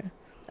know.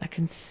 I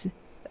can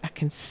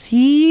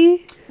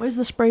see. Where's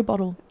the spray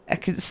bottle? I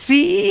can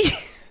see.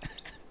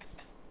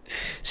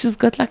 She's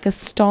got like a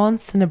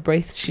stance and a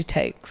breath she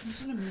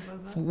takes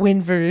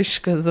when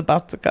Varushka is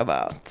about to come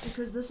out.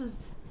 Because this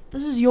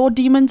is your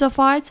demon to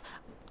fight.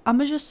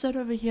 I'ma just sit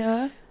over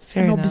here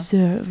and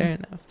observe. Fair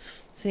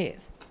enough. So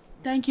yes.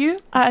 Thank you.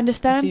 I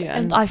understand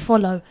and I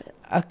follow.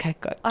 Okay,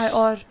 good. I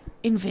are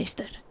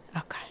invested.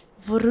 Okay.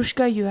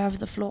 Varushka, you have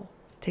the floor.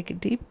 Take a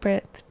deep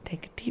breath.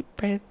 Take a deep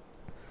breath.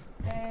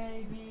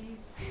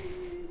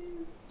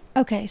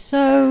 Okay,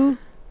 so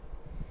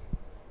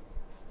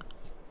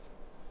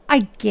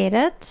I get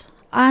it.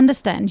 I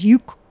understand.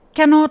 You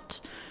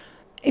cannot,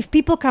 if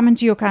people come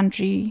into your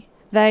country,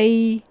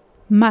 they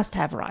must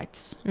have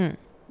rights.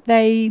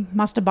 They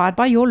must abide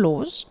by your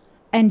laws,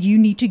 and you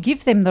need to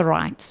give them the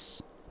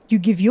rights you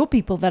give your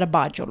people that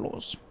abide your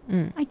laws.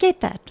 I get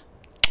that.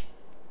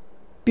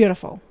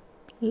 Beautiful.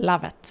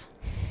 Love it.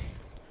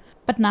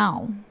 But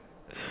now,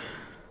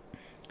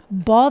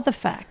 bar the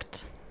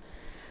fact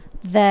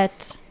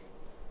that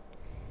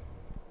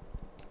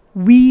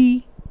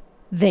we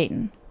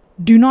then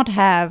do not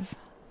have,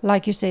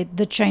 like you said,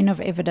 the chain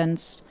of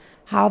evidence,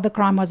 how the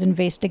crime was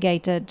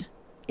investigated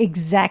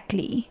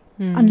exactly,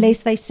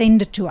 unless they send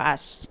it to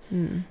us.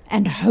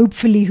 And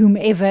hopefully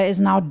whomever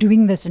is now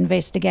doing this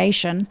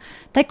investigation,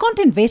 they can't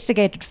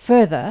investigate it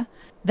further.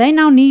 They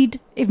now need,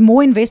 if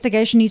more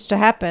investigation needs to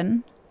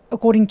happen,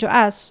 according to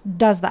us,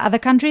 does the other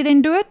country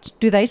then do it?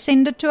 Do they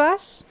send it to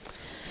us?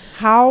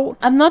 How?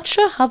 I'm not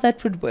sure how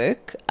that would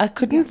work. I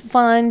couldn't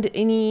find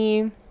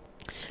any.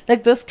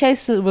 Like, this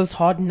case was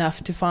hard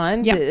enough to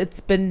find.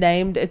 It's been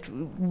named. It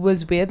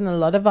was weird in a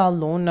lot of our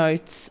law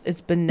notes.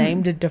 It's been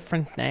named a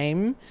different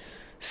name.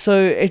 So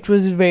it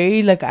was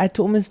very, like, I had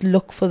to almost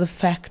look for the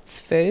facts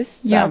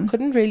first. So I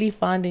couldn't really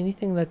find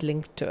anything that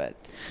linked to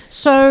it.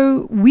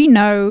 So we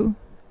know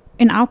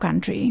in our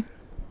country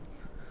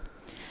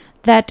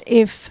that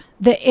if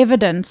the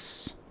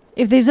evidence,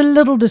 if there's a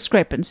little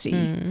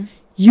discrepancy,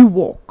 you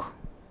walk.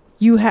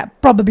 You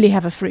probably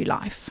have a free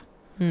life.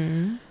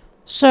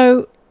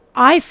 So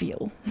I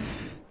feel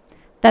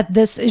that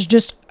this is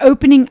just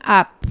opening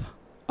up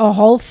a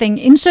whole thing,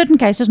 in certain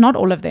cases, not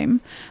all of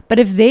them, but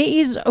if there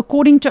is,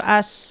 according to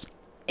us,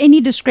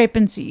 any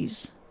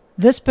discrepancies,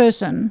 this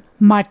person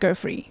might go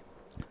free.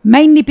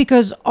 Mainly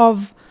because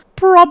of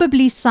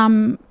probably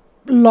some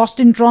lost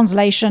in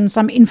translation,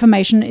 some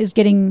information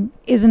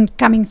isn't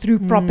coming through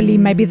properly.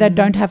 Maybe they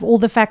don't have all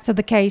the facts of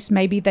the case.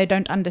 Maybe they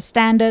don't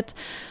understand it.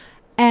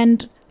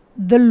 And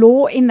the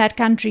law in that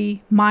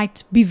country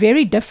might be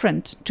very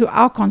different to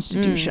our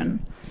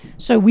constitution.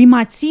 So we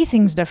might see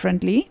things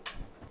differently,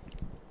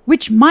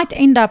 which might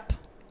end up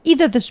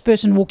either this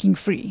person walking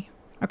free.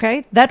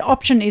 Okay? That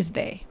option is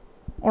there.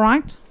 All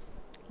right?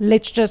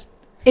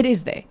 It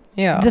is there.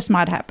 Yeah. This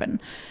might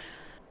happen.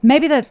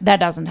 Maybe that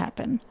doesn't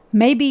happen.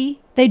 Maybe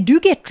they do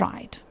get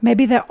tried.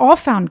 Maybe they are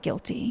found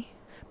guilty.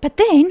 But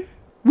then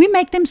we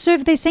make them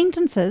serve their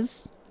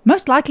sentences,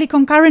 most likely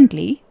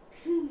concurrently.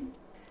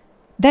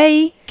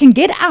 They can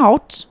get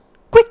out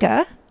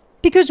quicker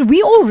because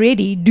we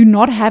already do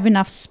not have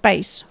enough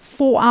space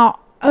for our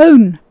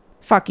own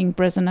fucking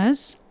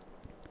prisoners.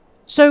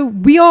 So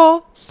we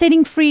are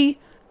setting free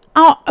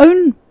our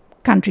own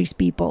country's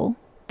people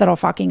that are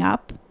fucking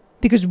up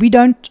because we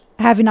don't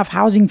have enough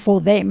housing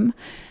for them.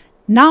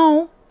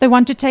 Now they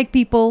want to take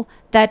people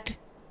that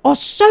are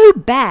so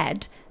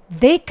bad,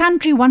 their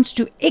country wants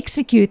to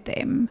execute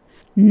them.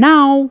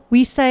 Now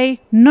we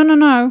say,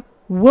 no,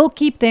 we'll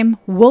keep them,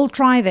 we'll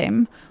try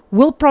them,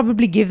 we'll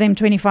probably give them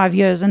 25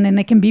 years and then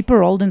they can be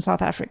paroled in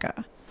South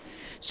Africa.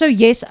 So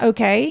yes,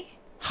 okay,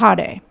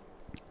 Hare,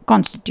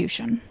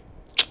 Constitution,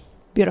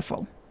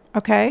 beautiful,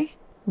 okay?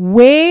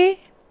 Where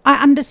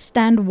I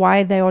understand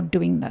why they are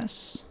doing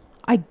this,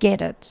 I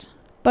get it.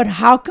 But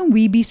how can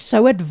we be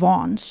so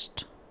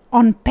advanced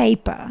on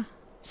paper,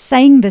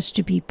 saying this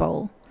to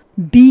people,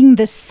 being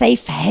the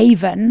safe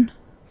haven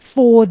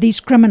for these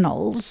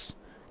criminals,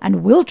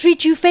 and we'll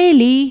treat you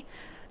fairly,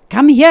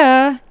 come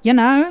here,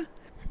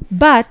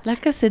 But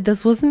like I said,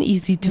 this wasn't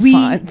easy to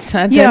find. So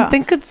I yeah, don't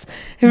think it's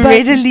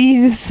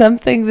readily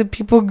something that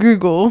people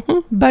Google.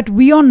 But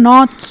we are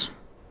not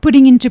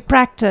putting into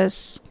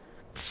practice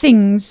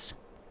things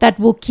that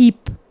will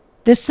keep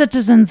the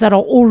citizens that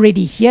are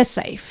already here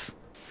safe.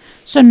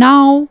 So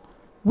now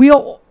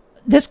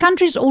this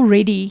country is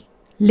already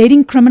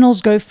letting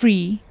criminals go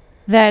free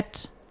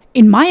that,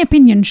 in my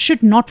opinion,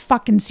 should not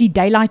fucking see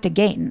daylight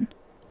again.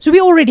 So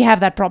we already have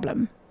that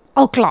problem.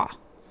 Al klaar.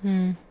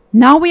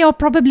 Now we are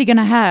probably going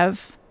to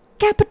have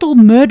capital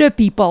murder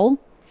people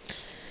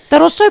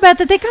that are so bad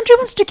that their country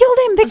wants to kill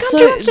them. Their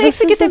country wants to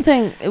execute them.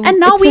 Thing. And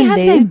now we have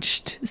them.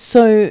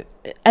 So,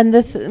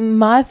 and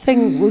my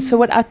thing, so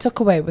what I took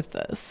away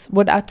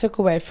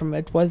from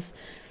it was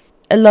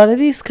a lot of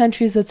these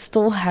countries that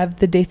still have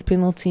the death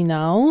penalty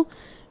now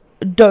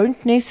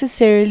don't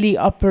necessarily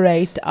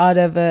operate out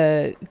of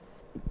a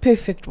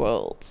perfect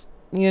world.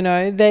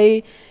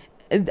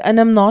 And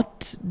I'm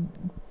not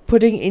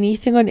putting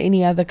anything on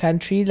any other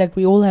country. Like,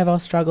 we all have our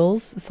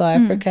struggles.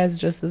 South Africa has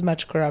just as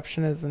much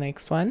corruption as the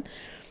next one.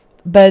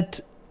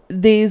 But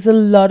there's a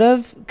lot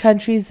of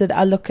countries that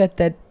I look at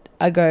that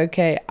I go,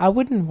 okay, I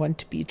wouldn't want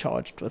to be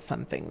charged with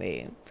something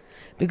there.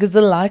 Because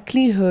the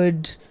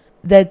likelihood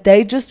that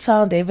they just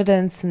found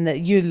evidence and that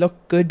you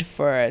look good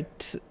for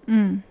it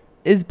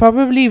is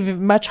probably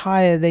much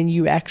higher than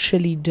you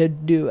actually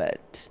did do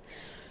it.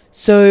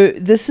 So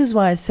this is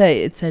why I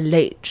say it's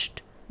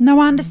alleged. No,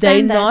 I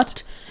understand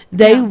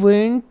They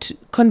weren't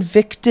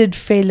convicted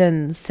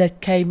felons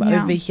that came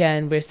over here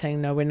and we're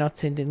saying, no, we're not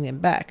sending them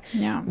back.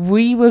 Yeah.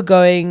 We were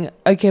going,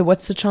 okay,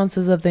 what's the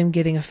chances of them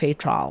getting a fair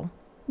trial?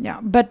 Yeah,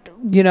 but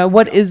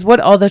what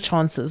are the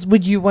chances?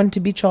 Would you want to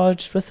be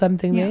charged with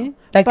something there?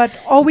 Like, but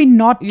are we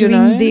not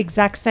doing the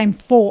exact same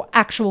for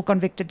actual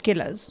convicted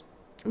killers?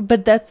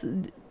 But this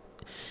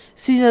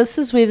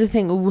is where the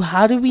thing,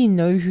 how do we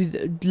know who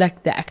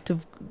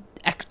the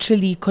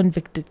actually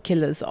convicted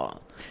killers are?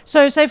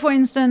 So say for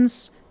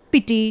instance,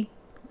 Pity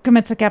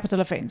commits a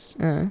capital offense,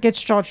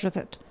 gets charged with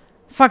it,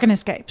 fucking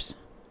escapes,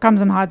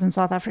 comes and hides in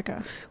South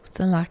Africa. What's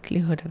the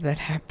likelihood of that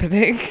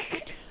happening?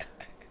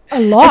 A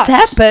lot. It's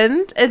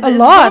happened. It's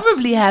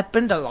probably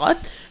happened a lot.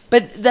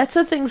 But that's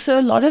the thing. So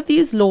a lot of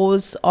these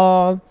laws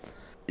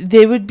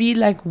there would be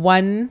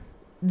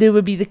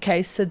the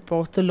case that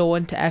brought the law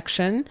into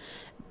action.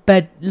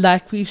 But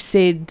like we've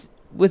said,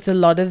 with a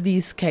lot of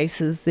these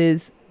cases,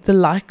 there's the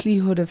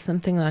likelihood of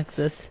something like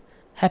this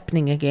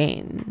happening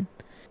again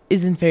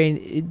isn't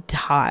very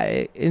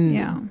high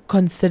in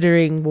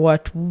considering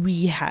what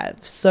we have.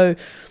 So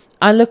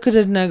I look at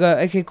it and I go,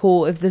 okay,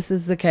 cool. If this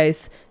is the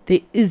case,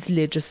 there is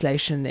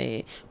legislation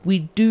there. We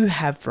do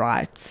have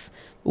rights.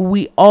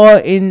 We are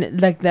in,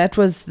 that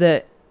was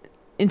the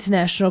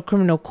International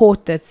Criminal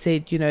Court that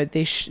said,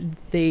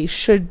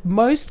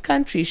 most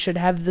countries should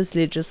have this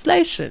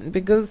legislation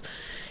because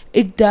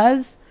it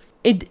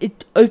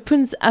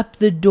opens up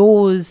the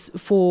doors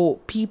for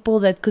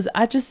people because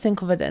I just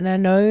think of it, and I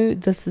know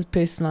this is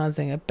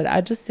personalizing it, but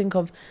I just think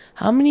of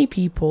how many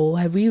people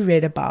have we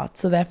read about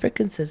South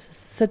African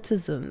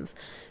citizens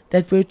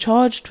that were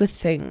charged with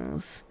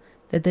things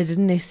that they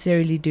didn't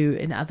necessarily do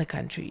in other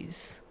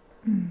countries.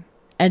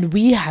 And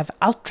we have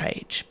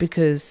outrage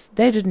because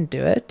they didn't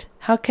do it.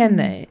 How can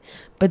they?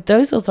 But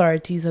those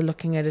authorities are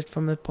looking at it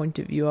from the point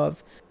of view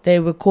of they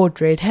were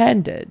caught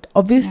red-handed.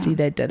 Obviously,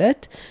 they did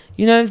it.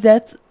 You know, if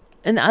that's...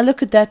 And I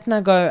look at that and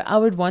I go, I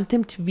would want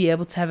them to be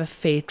able to have a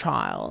fair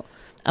trial.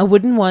 I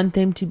wouldn't want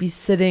them to be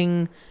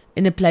sitting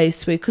in a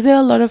place where... Because there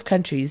are a lot of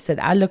countries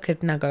that I look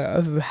at and I go,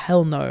 oh,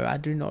 hell no, I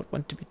do not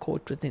want to be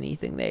caught with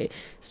anything.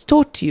 It's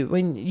taught to you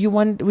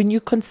when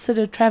you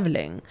consider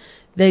traveling.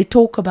 They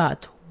talk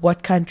about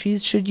what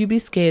countries should you be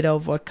scared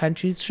of, what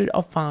countries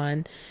are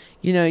fine.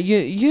 You know,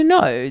 you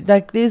know,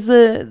 like there's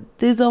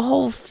a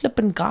whole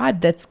flippin'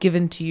 guide that's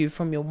given to you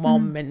from your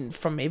mom and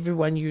from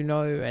everyone you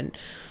know. And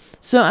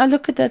so I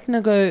look at that and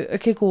I go,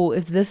 okay, cool.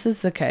 If this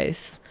is the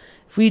case,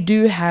 if we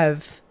do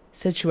have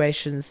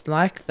situations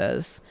like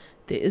this,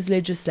 there is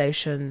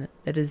legislation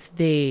that is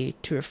there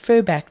to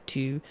refer back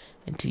to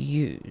and to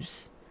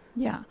use.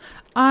 Yeah.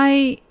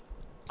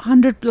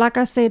 Like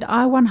I said,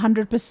 I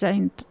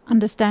 100%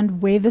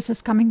 understand where this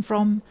is coming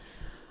from.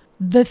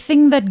 The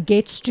thing that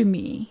gets to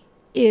me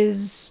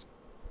is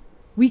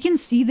we can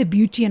see the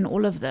beauty in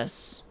all of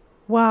this.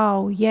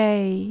 Wow,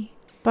 yay.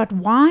 But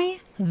why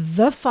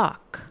the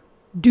fuck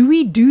do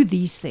we do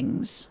these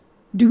things?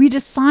 Do we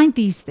decide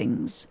these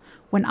things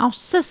when our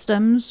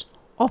systems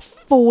are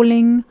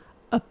falling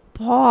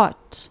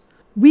apart?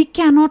 We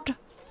cannot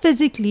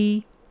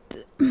physically...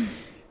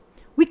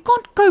 we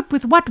can't cope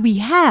with what we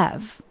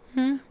have.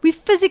 We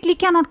physically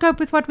cannot cope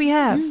with what we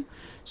have.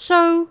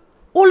 So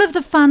all of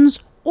the funds,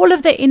 all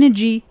of the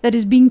energy that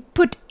is being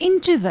put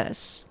into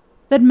this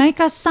that make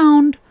us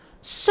sound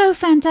so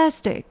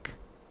fantastic,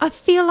 I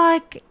feel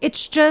like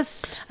it's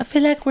just... I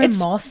feel like we're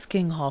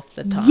masking half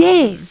the time.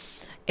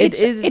 Yes.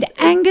 It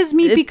angers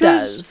me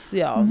because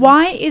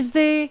why is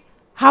there...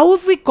 How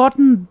have we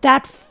gotten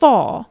that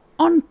far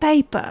on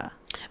paper?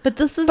 But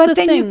this is the thing.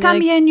 But then you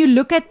come here and you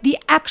look at the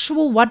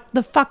actual, what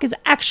the fuck is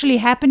actually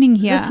happening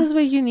here. This is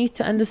where you need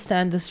to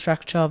understand the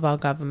structure of our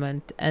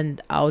government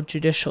and our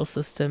judicial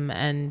system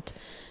and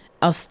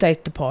our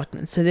state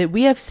department, so that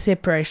we have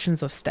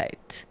separations of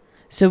state.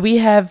 So we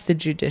have the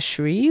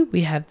judiciary,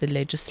 we have the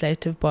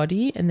legislative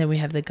body, and then we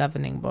have the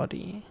governing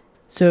body.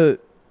 So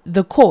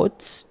the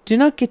courts do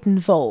not get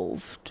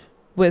involved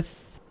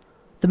with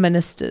the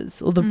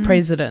ministers or the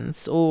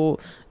presidents or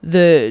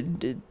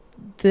the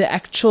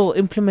actual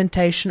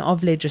implementation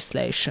of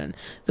legislation.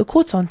 The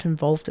courts aren't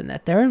involved in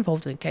that. They're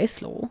involved in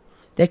case law.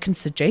 They can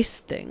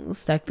suggest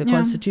things, like the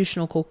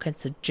Constitutional Court can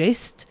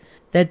suggest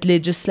that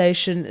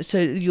legislation. So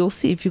you'll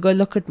see, if you go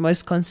look at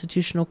most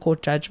Constitutional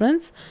Court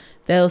judgments,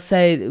 they'll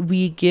say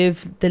we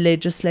give the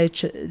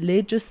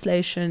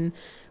legislation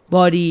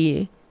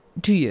body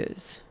 2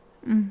 years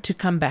to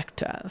come back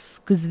to us,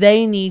 because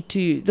they need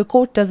to... The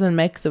court doesn't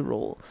make the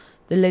rule.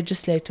 The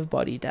legislative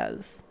body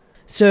does.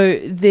 So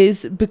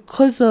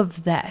because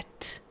of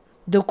that,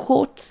 the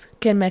courts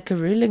can make a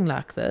ruling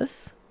like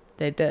this.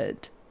 They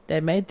did. They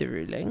made the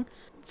ruling.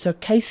 So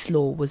case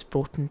law was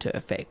brought into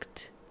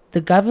effect. The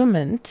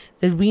government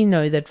that we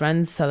know that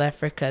runs South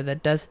Africa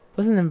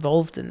wasn't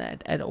involved in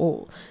that at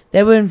all.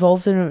 They were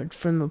involved in it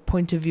from a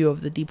point of view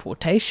of the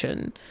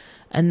deportation,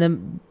 and the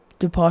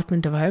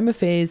Department of Home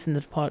Affairs and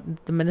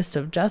the Minister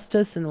of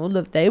Justice and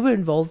they were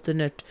involved in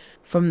it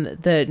from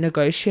the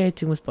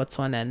negotiating with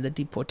Botswana and the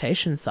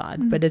deportation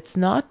side. But it's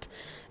not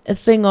a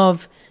thing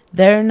of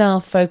they're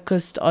now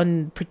focused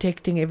on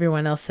protecting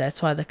everyone else.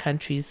 That's why the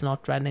country is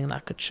not running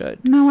like it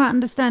should. No, I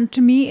understand.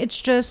 To me,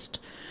 it's just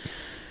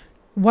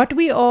what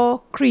we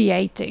are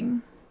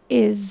creating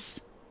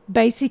is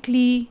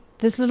basically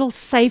this little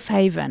safe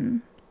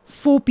haven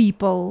for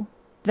people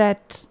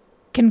that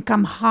can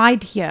come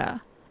hide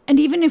here. And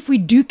even if we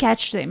do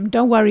catch them,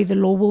 don't worry, the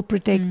law will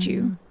protect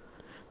you.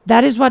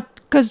 That is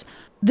because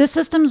the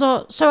systems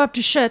are so up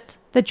to shit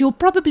that you'll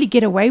probably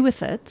get away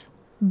with it.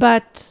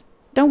 But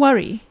don't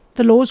worry,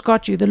 the law's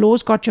got you, the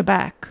law's got your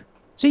back.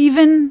 So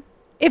even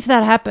if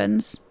that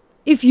happens,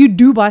 if you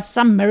do by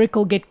some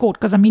miracle get caught,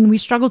 because I mean, we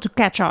struggle to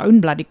catch our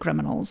own bloody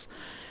criminals.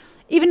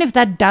 Even if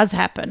that does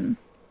happen,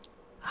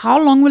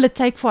 how long will it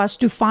take for us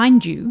to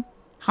find you?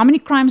 How many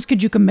crimes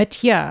could you commit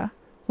here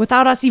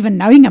without us even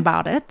knowing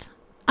about it?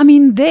 I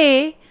mean,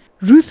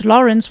 Ruth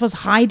Lawrence was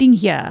hiding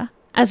here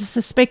as a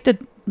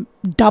suspected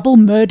double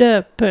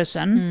murder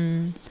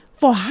person.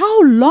 For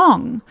how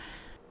long?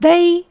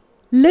 They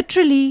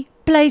literally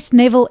placed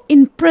Neville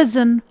in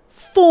prison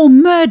for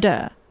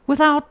murder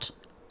without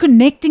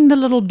connecting the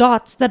little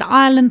dots that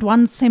Ireland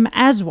wants him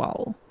as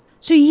well.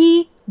 So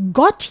he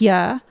got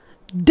here,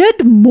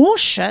 did more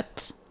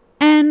shit,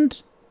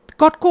 and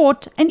got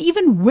caught, and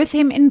even with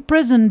him in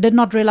prison did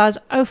not realize,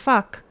 oh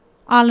fuck,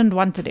 Ireland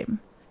wanted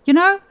him. You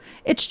know?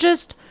 It's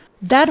just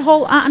that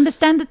whole... I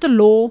understand that the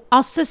law,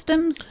 our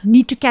systems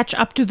need to catch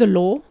up to the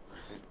law,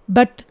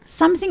 but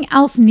something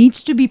else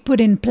needs to be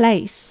put in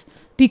place,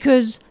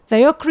 because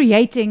they are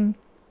creating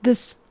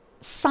this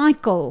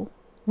cycle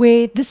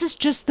where this is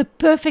just the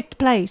perfect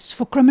place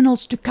for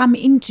criminals to come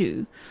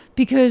into,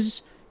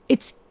 because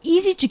it's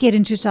easy to get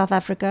into South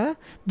Africa.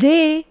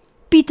 There,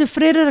 Peter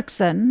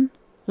Frederiksen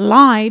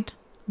lied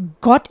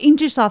got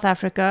into South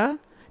Africa,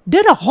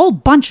 did a whole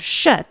bunch of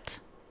shit,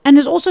 and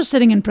is also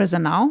sitting in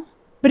prison now.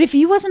 But if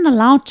he wasn't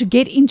allowed to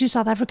get into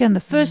South Africa in the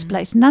first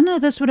place, none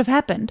of this would have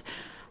happened.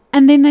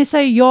 And then they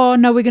say,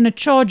 no, we're going to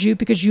charge you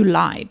because you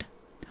lied.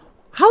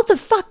 How the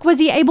fuck was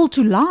he able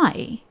to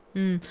lie?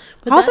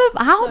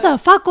 How the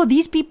fuck are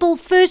these people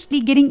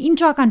firstly getting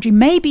into our country?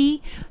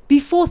 Maybe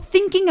before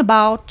thinking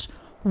about,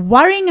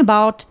 worrying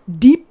about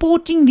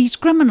deporting these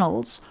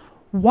criminals,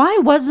 why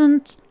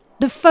wasn't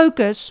the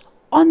focus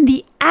on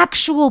the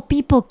actual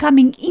people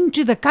coming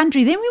into the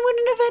country? Then we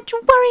wouldn't have had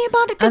to worry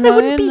about it because they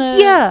wouldn't be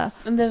here.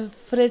 In the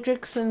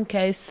Fredrickson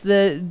case,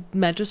 the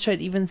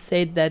magistrate even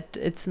said that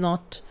it's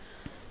not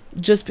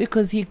just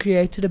because he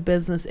created a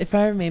business, if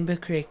I remember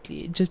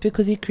correctly, just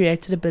because he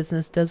created a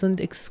business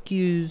doesn't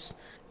excuse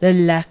the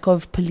lack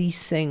of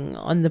policing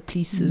on the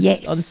police's,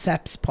 on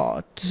SAP's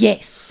part.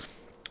 Yes.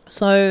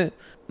 So,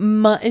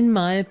 in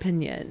my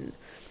opinion,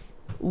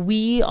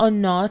 we are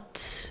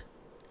not,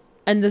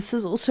 and this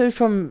is also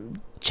from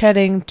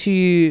chatting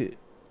to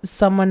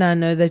someone I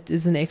know that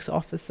is an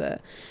ex-officer,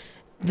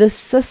 the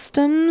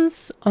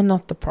systems are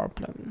not the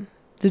problem.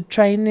 The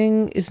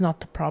training is not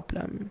the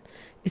problem.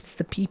 It's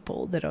the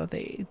people that are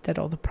there that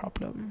are the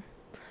problem.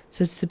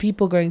 So it's the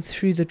people going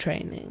through the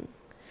training.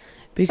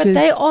 Because but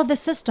they are the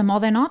system, are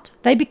they not?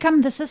 They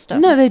become the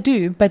system. No, they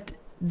do. But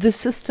the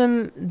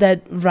system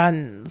that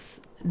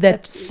runs,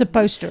 that's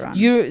supposed to run.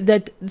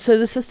 So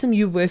the system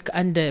you work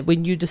under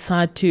when you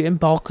decide to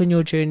embark on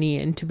your journey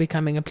into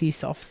becoming a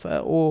police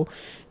officer or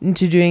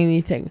into doing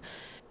anything,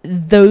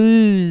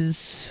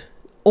 those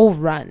all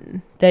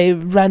run. They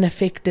run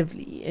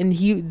effectively. And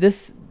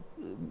this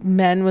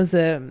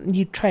man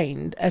he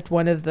trained at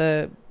one of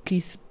the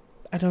police,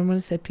 I don't want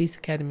to say police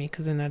academy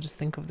because then I just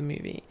think of the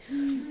movie,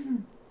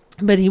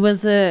 but he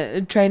was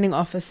a training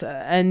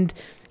officer, and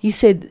he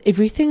said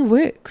everything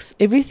works,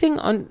 everything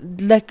on,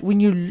 like, when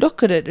you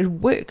look at it, it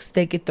works.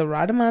 They get the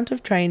right amount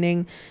of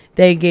training,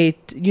 they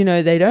get,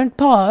 they don't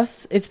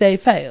pass if they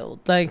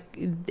failed, like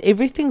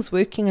everything's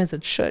working as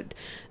it should.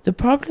 The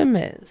problem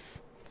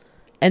is,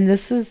 and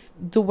this is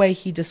the way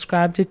he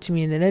described it to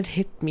me, and then it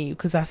hit me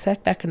because I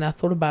sat back and I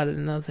thought about it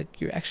and I was like,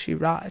 you're actually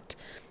right.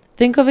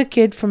 Think of a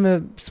kid from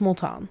a small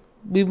town.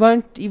 We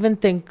won't even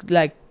think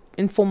like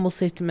informal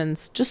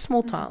settlements, just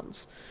small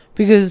towns.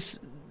 Because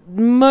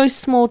most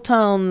small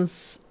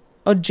towns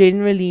are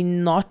generally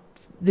not,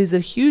 there's a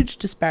huge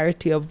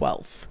disparity of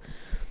wealth.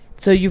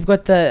 So you've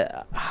got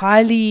the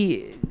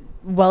highly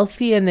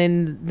wealthy and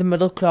then the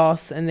middle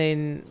class and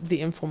then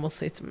the informal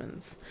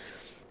settlements.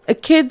 A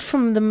kid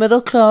from the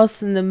middle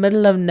class in the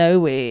middle of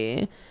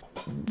nowhere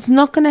is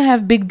not going to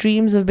have big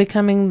dreams of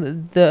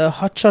becoming the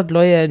hotshot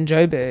lawyer in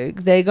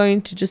Joburg. They're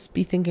going to just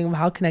be thinking, well,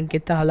 how can I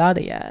get the hell out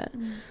of here?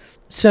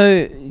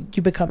 So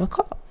you become a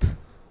cop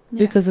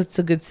because it's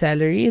a good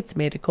salary, it's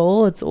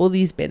medical, it's all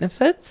these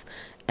benefits,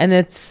 and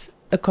it's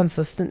a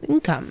consistent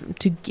income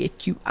to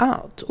get you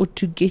out or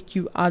to get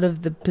you out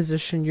of the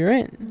position you're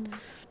in.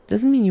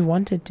 Doesn't mean you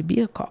wanted to be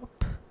a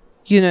cop.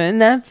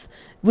 And that's,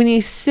 when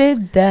you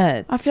said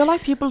that, I feel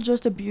like people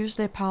just abuse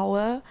their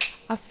power.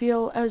 I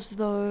feel as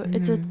though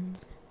it's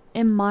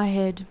in my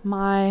head,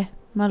 my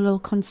little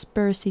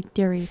conspiracy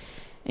theory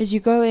is you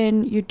go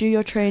in, you do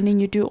your training,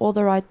 you do all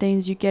the right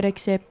things, you get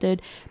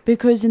accepted,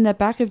 because in the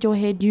back of your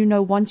head,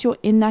 once you're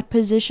in that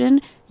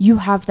position, you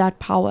have that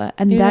power,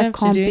 and that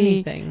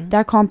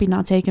can't be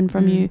now taken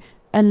from you.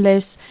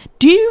 Unless,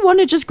 do you want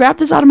to just grab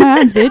this out of my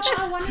hands, bitch?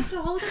 I wanted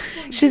to hold it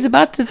for you. She's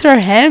about to throw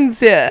hands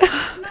here.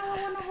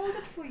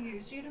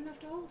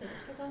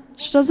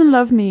 She doesn't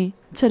love me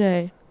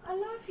today. I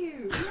love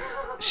you.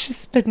 She's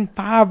spitting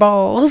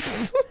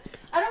fireballs.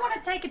 I don't want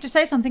to take it to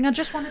say something. I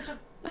just wanted to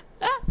take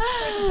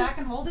it back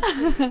and hold it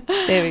for you.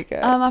 There we go.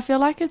 I feel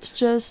like it's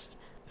just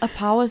a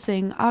power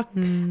thing. I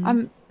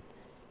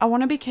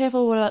want to be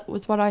careful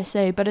with what I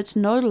say, but it's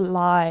no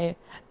lie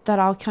that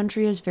our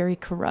country is very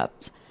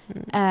corrupt,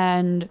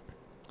 and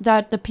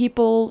that the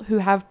people who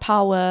have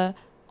power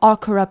are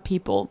corrupt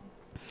people.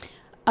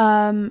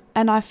 And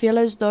I feel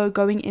as though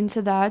going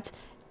into that,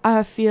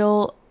 I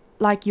feel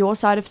like your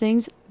side of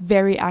things,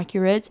 very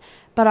accurate,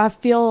 but I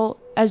feel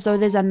as though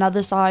there's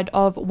another side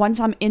of,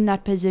 once I'm in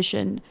that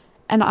position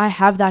and I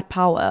have that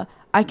power,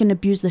 I can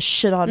abuse the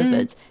shit out of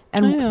it,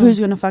 and who's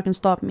going to fucking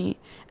stop me?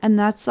 And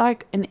that's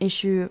like an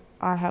issue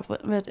I have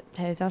with it.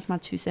 Hey, that's my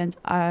 2 cents.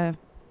 I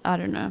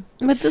don't know.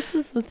 But this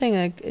is the thing,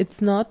 like, it's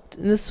not,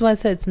 and this is why I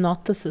say it's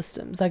not the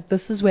systems. Like,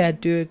 this is where I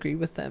do agree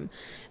with them,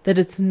 that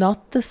it's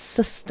not the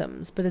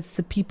systems, but it's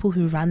the people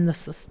who run the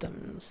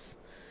systems.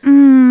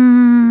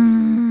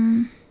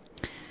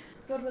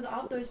 But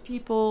without those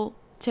people,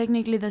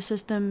 technically the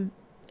system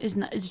is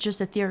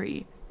just a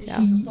theory.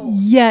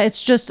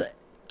 It's just,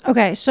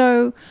 okay,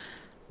 so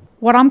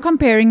what I'm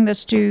comparing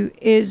this to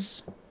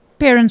is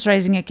parents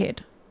raising a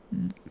kid.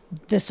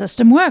 The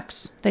system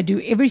works. They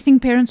do everything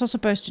parents are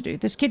supposed to do.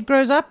 This kid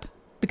grows up,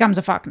 becomes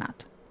a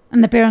fucknut.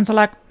 And the parents are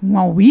like,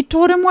 well, we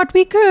taught him what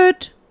we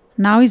could.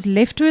 Now he's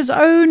left to his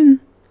own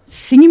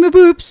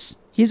thingy-maboops.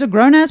 He's a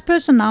grown-ass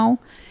person now.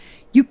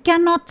 You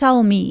cannot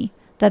tell me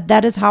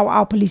that is how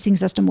our policing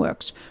system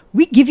works.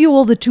 We give you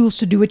all the tools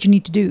to do what you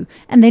need to do.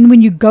 And then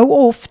when you go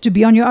off to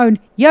be on your own,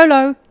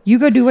 YOLO, you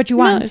go do what you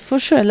want. No, for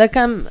sure. Like,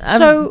 I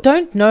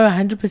don't know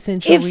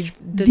 100% sure. We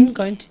didn't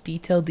go into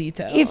detail.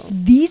 If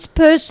these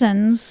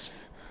persons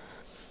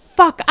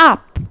fuck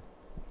up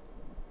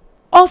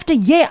after,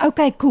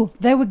 okay, cool,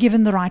 they were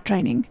given the right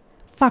training.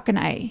 Fucking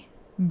A.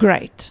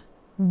 Great.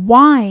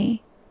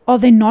 Why are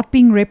they not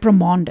being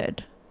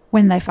reprimanded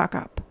when they fuck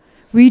up?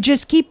 We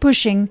just keep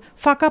pushing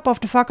fuck up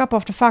after fuck up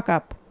after fuck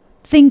up,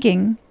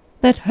 thinking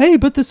that, hey,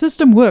 but the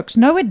system works.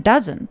 No, it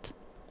doesn't.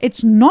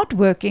 It's not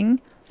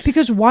working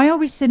because why are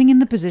we sitting in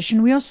the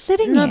position we are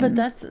sitting in? No,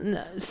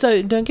 but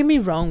so don't get me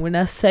wrong. When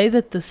I say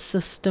that the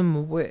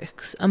system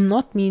works, I'm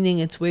not meaning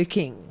it's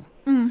working.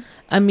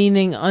 I'm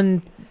meaning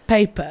on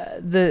paper,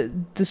 the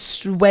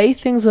way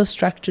things are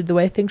structured, the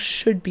way things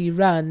should be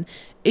run,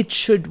 it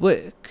should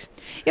work.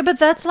 Yeah, but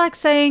that's like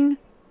saying,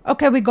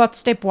 okay, we got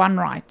step 1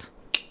 right.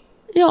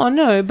 Yeah,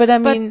 no, but I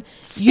mean,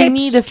 you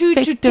need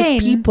effective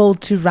people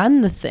to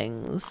run the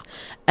things.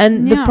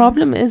 And the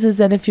problem is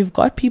that if you've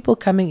got people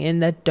coming in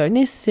that don't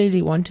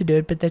necessarily want to do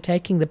it, but they're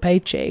taking the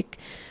paycheck,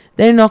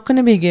 they're not going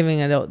to be giving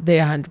it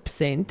their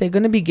 100%. They're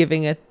going to be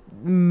giving it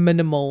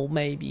minimal,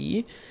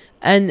 maybe.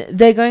 And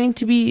they're going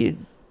to be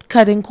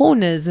cutting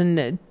corners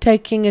and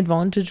taking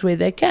advantage where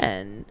they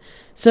can.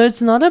 So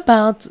it's not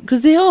about,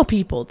 because there are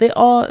people,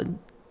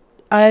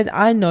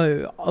 I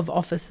know of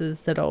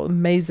officers that are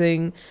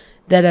amazing,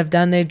 that have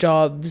done their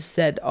jobs,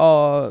 that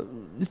are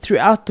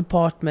throughout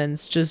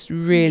departments, just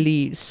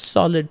really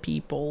solid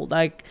people.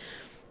 Like,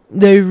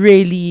 they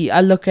really,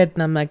 I look at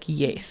and I'm like,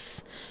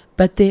 yes.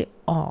 But there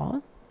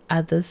are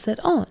others that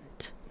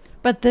aren't.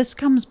 But this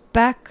comes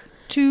back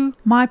to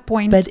my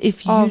point. But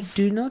if you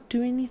do not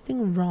do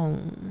anything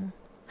wrong,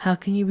 how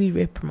can you be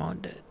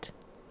reprimanded?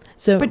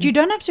 So, but you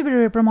don't have to be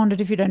reprimanded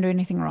if you don't do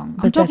anything wrong.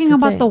 I'm talking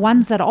about the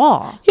ones that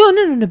are. Yeah,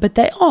 no, but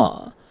they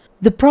are.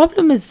 The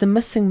problem is the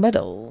missing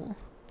middle.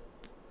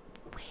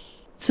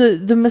 So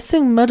the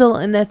missing middle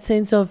in that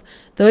sense of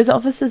those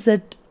officers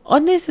that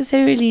aren't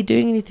necessarily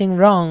doing anything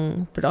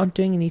wrong, but aren't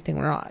doing anything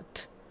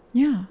right.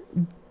 Yeah.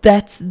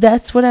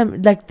 That's what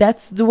I'm, like,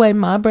 that's the way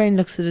my brain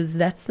looks at it, is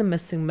that's the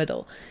missing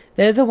middle.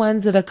 They're the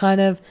ones that are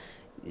kind of,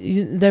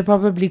 they're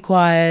probably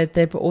quiet,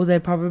 they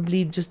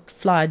probably just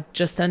fly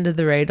just under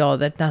the radar,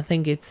 that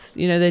nothing gets,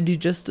 they do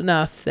just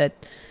enough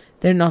that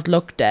they're not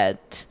looked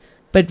at.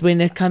 But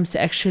when it comes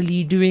to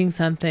actually doing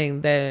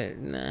something,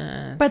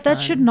 but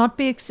that should not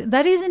be,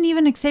 that isn't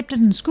even accepted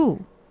in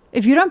school.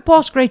 If you don't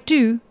pass grade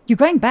 2, you're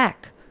going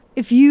back.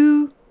 If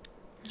you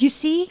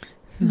see,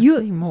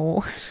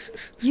 more.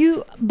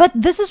 But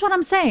this is what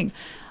I'm saying.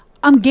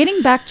 I'm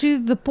getting back to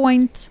the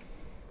point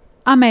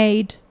I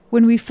made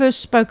when we first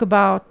spoke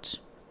about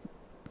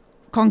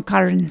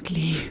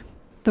concurrently.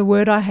 The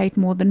word I hate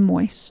more than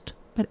moist.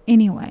 But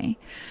anyway.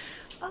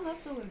 I love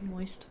the word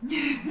moist.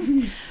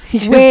 You're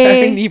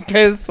the only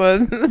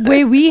person.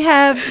 Where we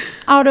have,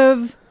 out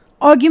of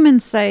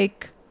argument's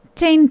sake,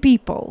 10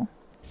 people.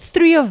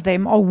 3 of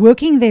them are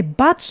working their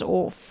butts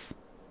off.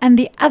 And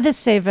the other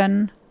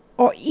 7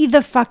 are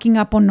either fucking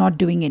up or not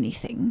doing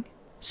anything.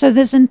 So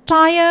this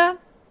entire,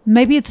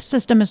 maybe the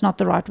system is not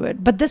the right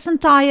word, but this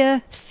entire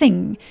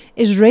thing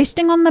is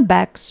resting on the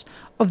backs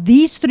of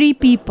these 3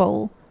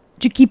 people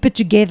to keep it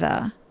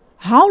together.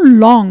 How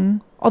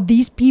long are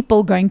these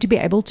people going to be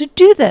able to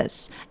do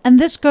this? And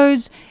this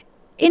goes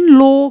in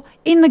law,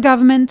 in the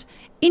government,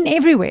 in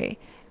everywhere.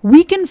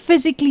 We can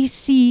physically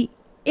see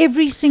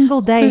every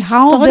single day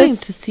how starting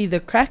to see the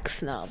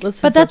cracks now.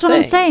 But that's what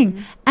I'm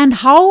saying. And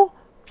how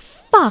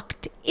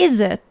fucked is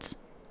it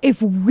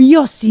if we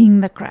are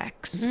seeing the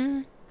cracks?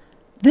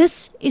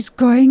 This is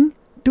going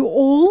to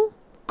all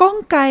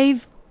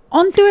concave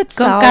onto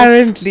itself.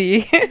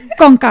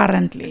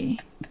 Concurrently.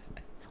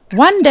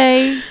 One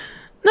day.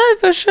 No,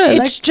 for sure.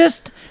 It's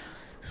just.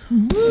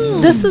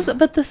 This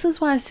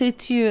is why I said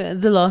to you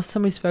the last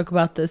time we spoke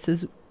about this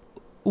is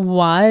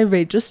why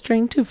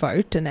registering to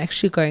vote and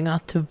actually going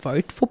out to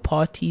vote for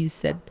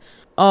parties that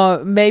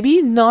are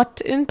maybe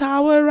not in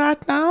power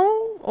right now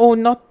or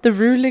not the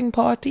ruling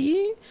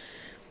party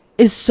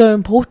is so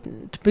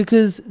important,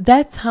 because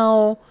that's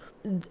how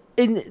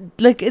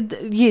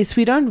yes,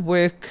 we don't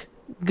work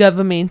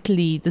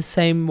governmentally the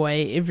same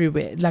way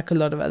everywhere like a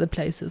lot of other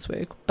places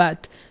work,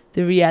 but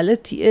the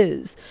reality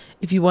is,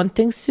 if you want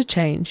things to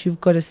change,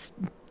 you've got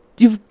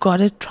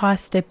to try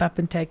step up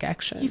and take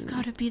action. You've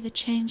got to be the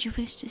change you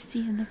wish to see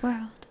in the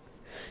world.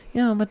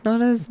 Yeah, but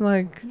not as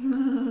like.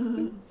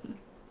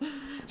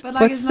 But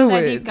like, it's not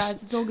that deep,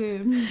 guys. It's all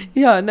good.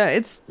 Yeah, no,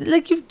 it's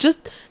like you've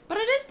just. But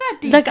it is that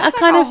deep. Like, that's I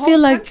kind of feel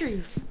like.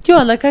 Country.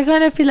 Yeah, like I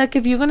kind of feel like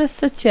if you're gonna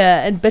sit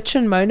here and bitch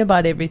and moan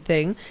about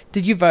everything,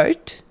 did you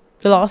vote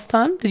the last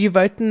time? Did you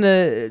vote in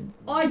the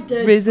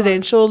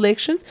residential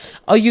elections?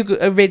 Are you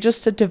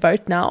registered to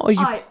vote now? Are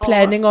you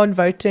planning on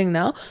voting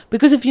now?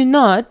 Because if you're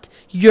not,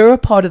 you're a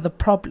part of the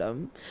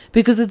problem.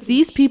 Because it's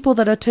these people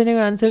that are turning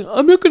around and saying,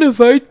 I'm not going to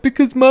vote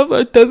because my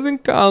vote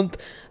doesn't count.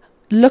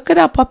 Look at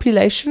our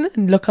population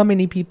and look how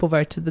many people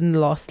voted in the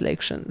last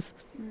elections.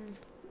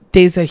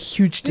 there's a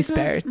huge Because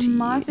disparity.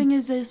 my thing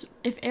is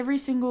if every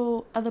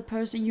single other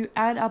person, you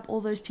add up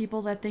all those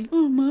people that think,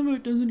 oh, my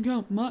vote doesn't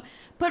count,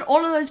 but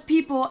all of those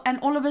people, and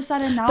all of a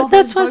sudden now But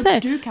that's those what I'm votes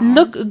saying. do count.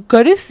 Look,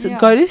 go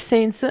to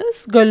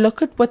census. Go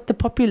look at what the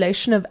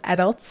population of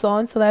adults are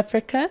in South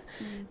Africa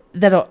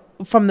that are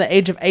from the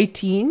age of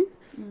 18,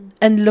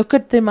 and look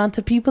at the amount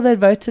of people that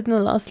voted in the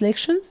last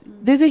elections.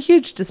 There's a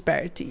huge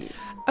disparity.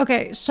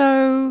 Okay,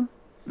 so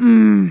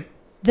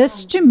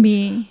this to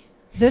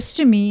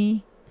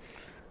me,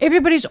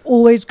 everybody's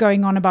always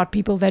going on about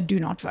people that do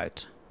not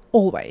vote.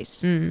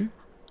 Always.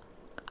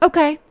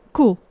 Okay,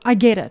 cool. I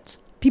get it.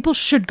 People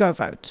should go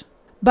vote.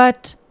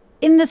 But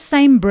in the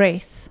same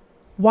breath,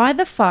 why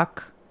the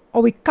fuck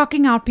are we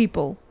cucking out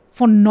people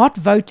for not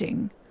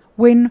voting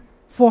when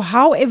for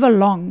however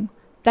long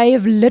they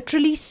have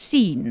literally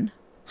seen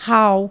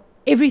how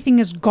everything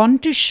has gone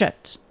to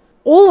shit?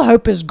 All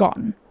hope is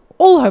gone.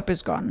 All hope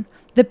is gone.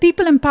 The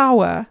people in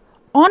power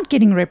aren't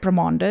getting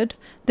reprimanded.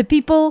 The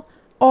people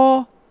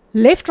are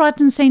left, right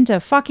and center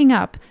fucking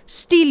up,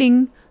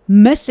 stealing,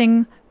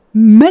 missing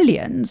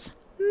millions.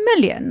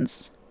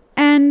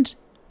 And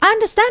I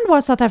understand why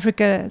South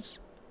Africa's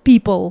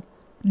people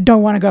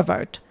don't want to go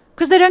vote.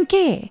 Because they don't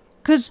care.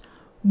 Because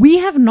we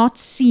have not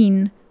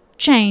seen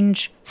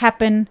change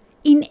happen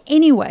in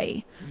any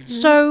way.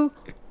 So,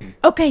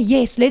 okay,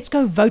 yes, let's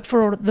go vote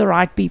for the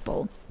right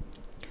people.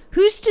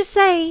 Who's to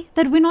say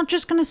that we're not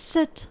just going to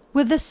sit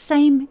with the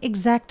same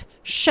exact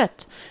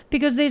shit?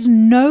 Because there's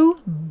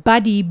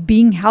nobody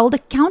being held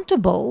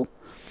accountable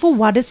for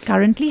what is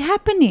currently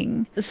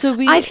happening. So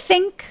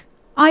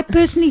I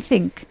personally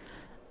think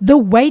the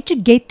way to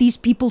get these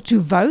people to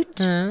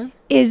vote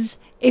is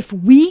if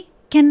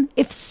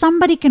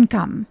somebody can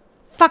come,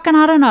 fucking,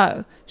 I don't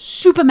know,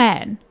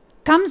 Superman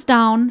comes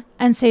down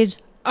and says,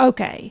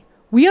 okay,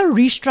 we are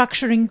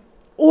restructuring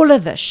all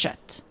of this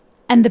shit.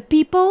 And the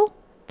people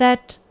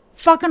that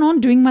fucking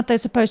aren't doing what they're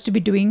supposed to be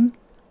doing,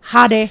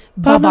 hade,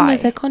 problem bye-bye.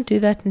 is they can't do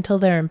that until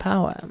they're in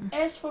power.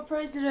 S for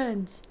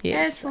president.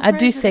 Yes, I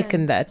do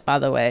second that, by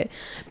the way.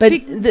 But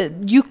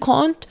you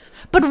can't.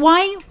 But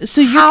why?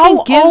 So you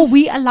how can give. are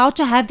we allowed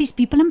to have these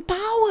people in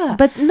power?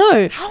 But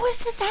no, How is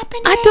this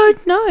happening? I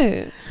don't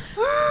know.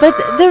 But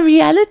the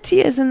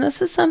reality is, and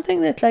this is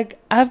something that like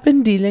I've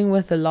been dealing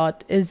with a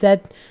lot, is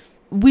that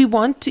we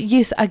want to.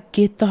 Yes, I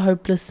get the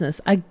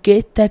hopelessness. I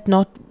get that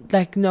not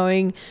like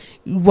knowing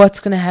what's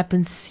going to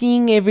happen,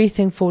 seeing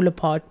everything fall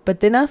apart. But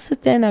then I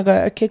sit there and I go,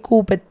 okay,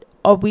 cool. But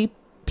are we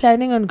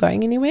planning on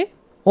going anywhere,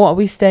 or are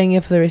we staying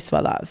here for the rest of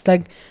our lives?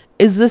 Like,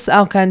 is this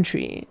our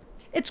country?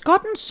 It's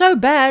gotten so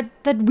bad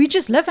that we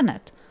just live in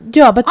it.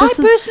 Yeah, but I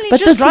personally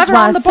just drive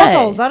around the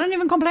potholes. I don't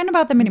even complain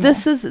about them anymore.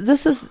 This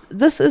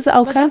is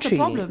our But country.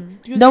 that's a problem.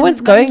 because No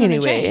one's nothing's going gonna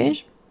anywhere.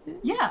 change.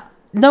 Yeah.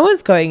 No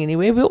one's going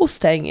anywhere. We're all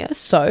staying here.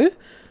 So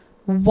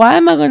why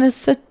am I going to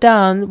sit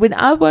down when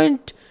I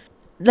won't?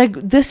 Like,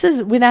 this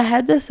is when I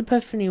had this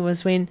epiphany,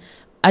 was when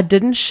I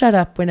didn't shut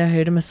up when I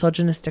heard a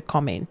misogynistic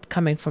comment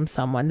coming from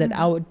someone that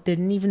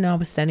didn't even know I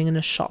was standing in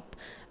a shop.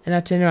 And I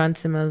turned around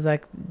to him and I was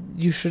like,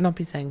 you should not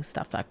be saying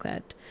stuff like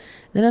that.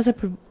 Then I was like,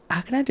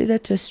 how can I do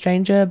that to a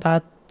stranger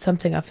about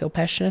something I feel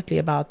passionately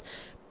about?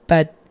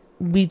 But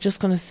we just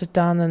going to sit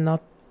down and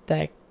not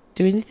like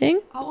do anything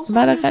I also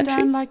about our understand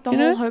country? like the you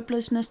whole know?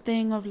 hopelessness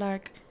thing of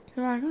like,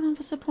 you're like, oh,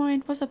 what's the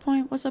point? What's the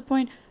point? What's the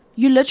point?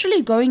 You're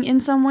literally going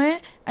in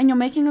somewhere and you're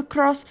making a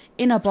cross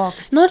in a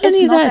box. Not It's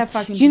only not that,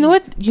 fucking you know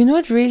deep. what? You know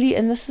what? Really,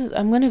 and this is,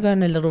 I'm going to go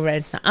on a little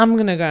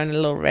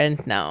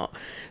rant now.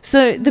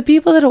 So the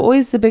people that are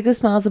always the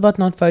biggest mouths about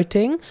not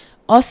voting,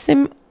 ask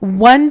them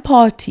one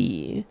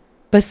party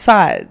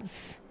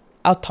besides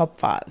our top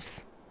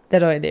fives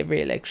that are in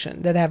every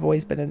election, that have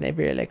always been in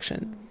every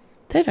election.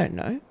 They don't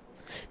know.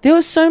 There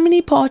are so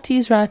many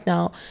parties right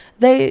now.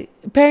 I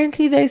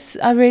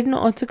read an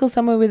article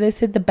somewhere where they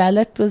said the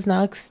ballot was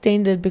now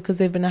extended because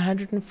there have been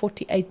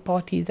 148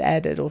 parties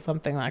added or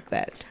something like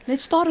that.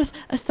 Let's start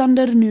a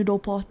thunder noodle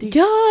party.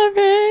 Yeah,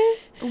 right.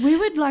 We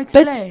would like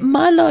But slay.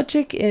 my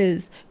logic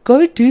is,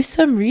 go do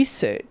some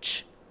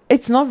research.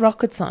 It's not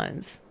rocket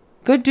science.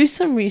 Go do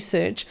some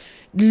research.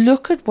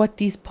 Look at what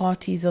these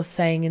parties are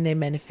saying in their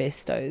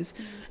manifestos.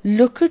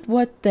 Look at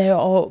what they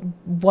are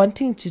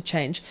wanting to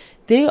change.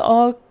 There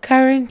are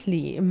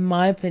currently, in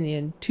my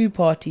opinion, 2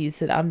 parties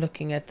that I'm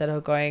looking at that are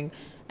going,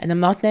 and I'm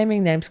not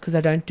naming names because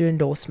I don't do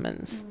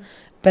endorsements,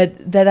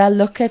 but that I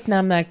look at and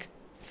I'm like,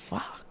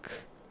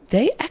 fuck,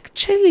 they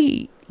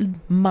actually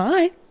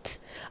might.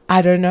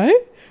 I don't know.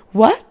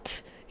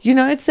 What? You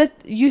know, it's that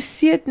you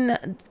see it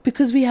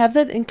because we have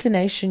that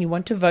inclination. You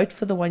want to vote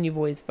for the one you've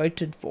always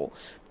voted for,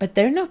 but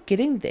they're not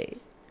getting there.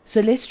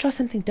 So let's try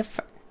something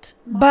different.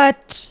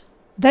 But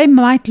they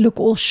might look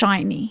all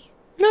shiny.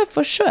 No,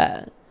 for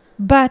sure.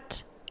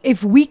 But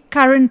if we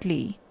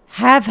currently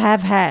have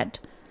had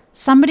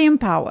somebody in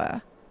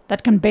power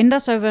that can bend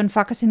us over and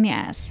fuck us in the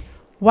ass,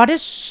 what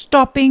is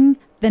stopping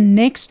the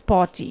next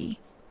party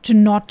to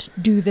not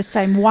do the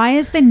same? Why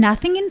is there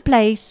nothing in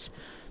place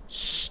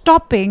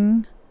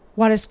stopping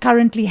what is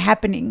currently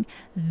happening?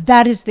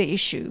 That is the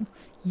issue.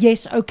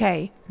 Yes,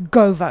 okay,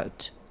 go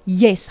vote.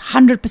 yes,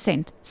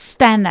 100%.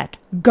 Stand that.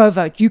 Go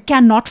vote. You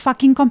cannot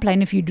fucking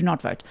complain if you do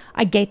not vote.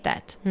 I get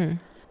that.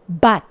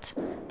 But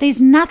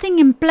there's nothing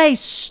in place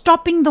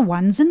stopping the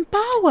ones in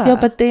power. Yeah,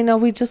 but then are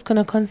we just going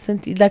to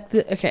constantly,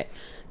 okay,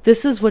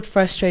 this is what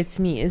frustrates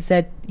me, is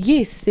that,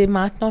 yes, there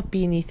might not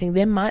be anything.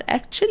 There might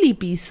actually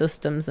be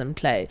systems in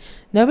play.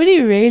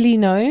 Nobody really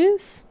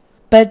knows.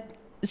 But,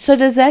 so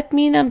does that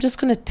mean I'm just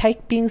going to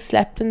take being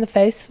slapped in the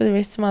face for the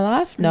rest of my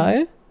life?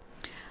 No.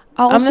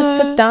 I'm going to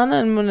sit down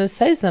and I'm going to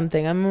say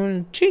something. I'm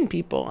going to tune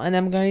people and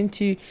I'm going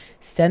to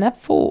stand up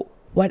for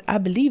what I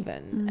believe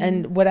in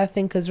and what I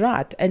think is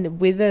right. And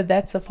whether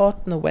that's a fart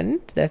in the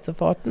wind, that's a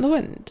fart in the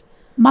wind.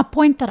 My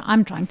point that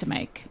I'm trying to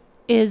make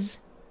is,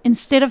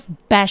 instead of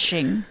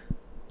bashing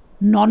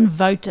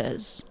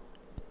non-voters,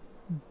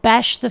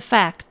 bash the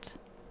fact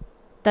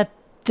that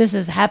this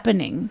is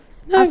happening.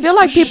 No, I feel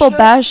like people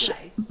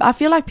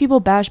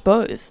bash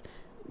both.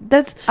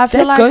 That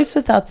goes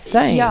without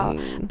saying. Yeah,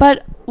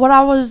 but what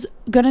I was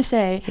gonna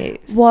say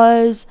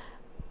was,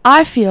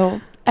 I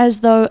feel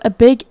as though a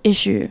big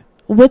issue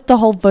with the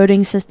whole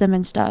voting system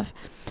and stuff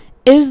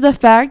is the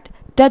fact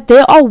that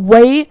there are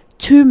way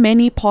too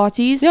many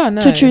parties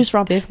to choose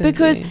from. Definitely.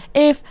 Because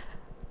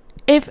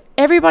if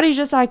everybody's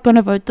just like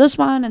gonna vote this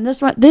one and this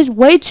one, there's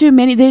way too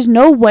many. There's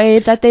no way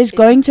that there's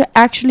going to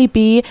actually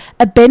be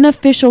a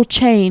beneficial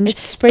change. It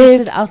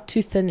spreads it out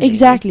too thinly.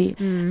 Exactly.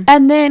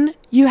 And then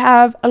you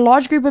have a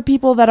large group of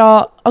people that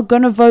are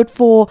gonna vote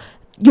for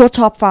your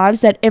top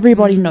fives that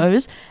everybody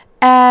knows,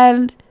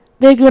 and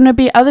there are going to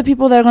be other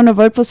people that are going to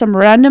vote for some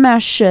random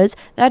ass shit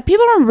that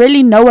people don't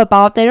really know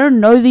about. They don't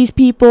know these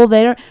people.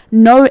 They don't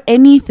know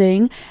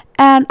anything.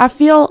 And I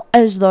feel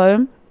as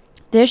though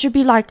there should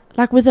be like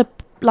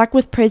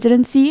with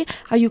presidency,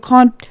 how you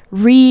can't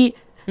be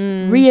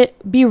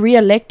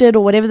re-elected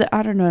or whatever.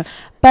 I don't know.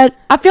 But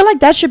I feel like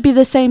that should be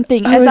the same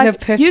thing. As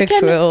like you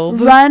can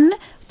run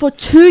for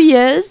 2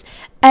 years,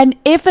 and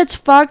if it's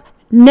fucked,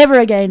 never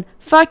again.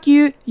 Fuck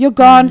you. You're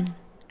gone.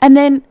 And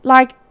then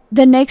like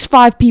the next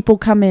 5 people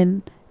come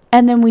in,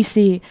 and then we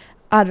see.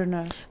 I don't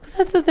know. Because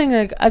that's the thing.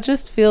 Like, I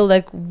just feel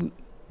like,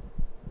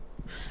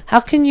 how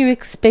can you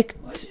expect?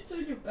 Why did you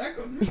turn your back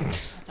on me?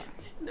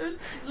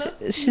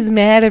 She's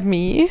mad at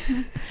me.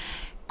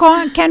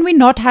 Can we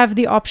not have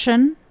the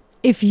option,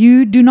 if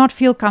you do not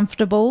feel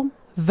comfortable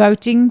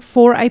voting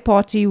for a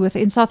party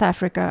within South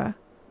Africa,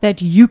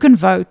 that you can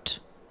vote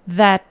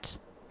that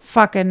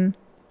fucking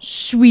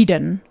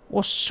Sweden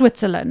or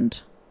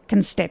Switzerland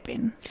can step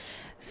in?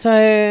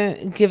 So,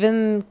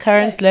 given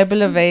current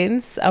global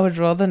events, I would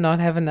rather not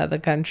have another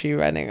country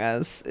running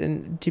us,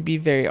 to be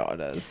very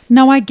honest.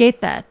 No, I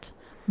get that.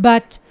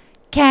 But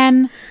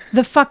can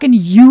the fucking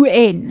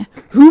UN,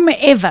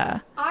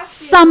 whomever,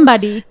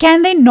 somebody,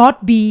 can they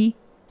not be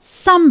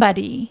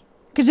somebody?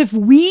 Because if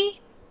we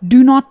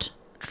do not,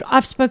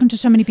 I've spoken to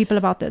so many people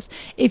about this,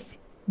 if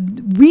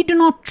we do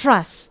not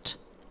trust,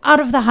 out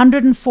of the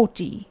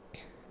 140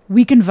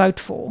 we can vote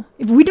for,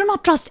 if we do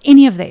not trust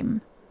any of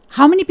them,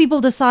 how many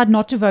people decide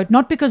not to vote?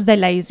 Not because they're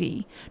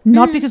lazy,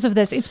 not because of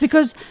this. It's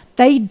because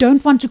they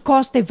don't want to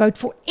cast their vote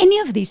for any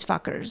of these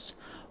fuckers.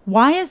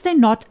 Why is there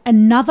not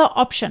another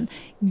option?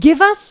 Give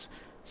us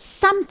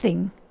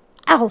something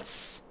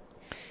else.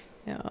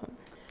 Yeah.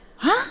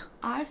 Huh?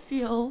 I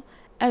feel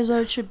as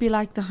though it should be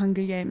like the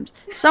Hunger Games.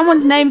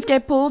 Someone's names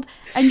get pulled,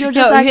 and you're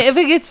just like,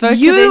 whoever gets voted,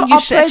 you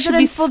should actually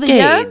be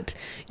scared.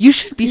 You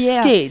should be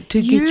scared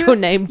to get your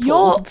name pulled.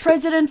 You're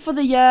president for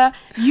the year.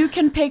 You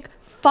can pick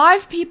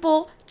 5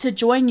 people to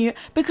join you,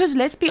 because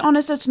let's be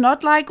honest, it's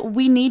not like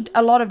we need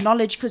a lot of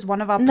knowledge, because one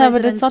of our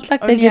presidents, but it's not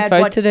like they get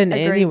voted in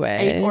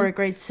anyway, 8 or a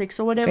grade 6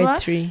 or whatever, grade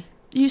 3.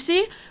 You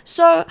see?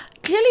 So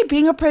clearly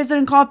being a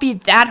president can't be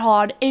that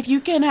hard if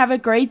you can have a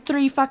grade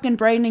 3 fucking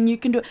brain and you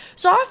can do it.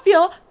 So I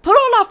feel, put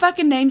all our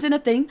fucking names in a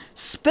thing,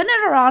 spin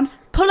it around,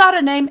 pull out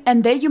a name,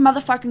 and there you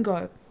motherfucking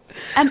go.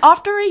 And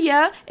after a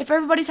year, if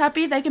everybody's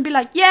happy, they can be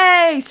like,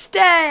 yay,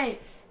 stay.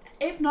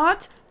 If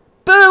not,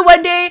 boo,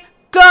 Wendy,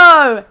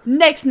 go,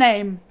 next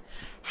name.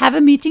 Have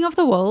a meeting of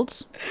the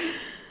world.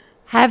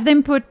 Have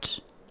them put,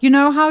 you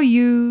know how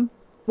you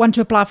want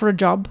to apply for a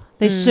job?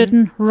 There's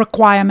certain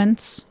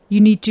requirements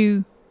you need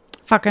to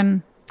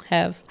fucking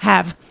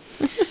have.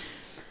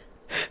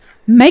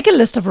 Make a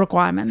list of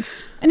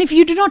requirements. And if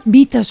you do not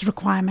meet those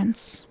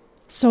requirements,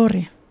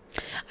 sorry.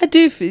 I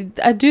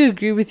do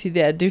agree with you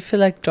there. I do feel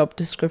like job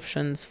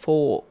descriptions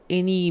for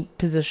any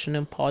position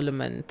in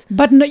parliament.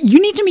 But no, you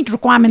need to meet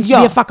requirements to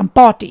be a fucking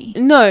party.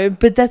 No,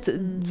 but that's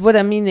what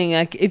I'm meaning.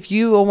 Like, if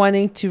you are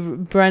wanting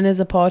to run as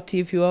a party,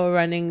 if you are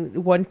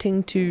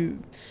wanting to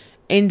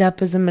end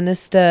up as a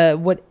minister,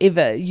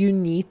 whatever, you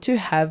need to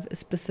have a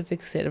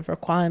specific set of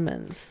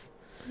requirements.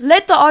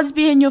 Let the odds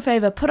be in your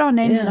favor. Put our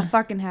names in a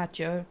fucking hat,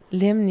 Joe.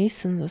 Liam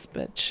Neeson, this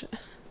bitch.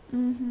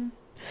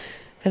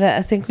 But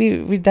I think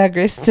we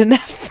digressed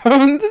enough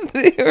from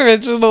the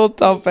original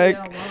topic.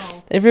 Yeah,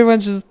 wow.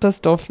 Everyone's just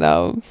pissed off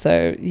now.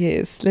 So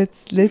yes,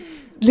 let's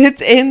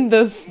end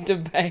this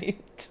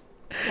debate.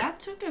 That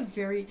took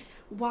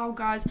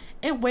guys.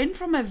 It went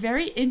from a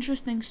very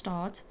interesting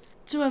start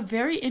to a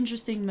very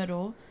interesting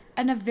middle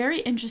and a very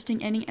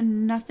interesting ending,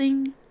 and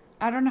nothing.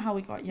 I don't know how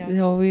we got here.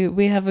 No,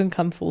 we haven't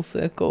come full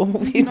circle.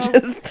 We're No.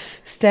 just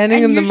standing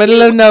And in the usually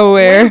middle of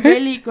nowhere. We're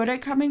really good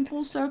at coming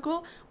full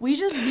circle. We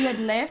had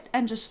left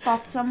and just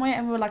stopped somewhere,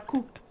 and we were like,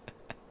 cool.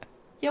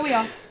 Here we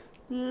are.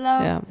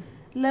 Love, Yeah.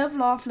 live,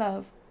 laugh,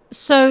 love.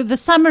 So the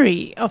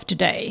summary of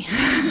today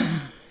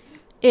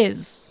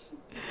is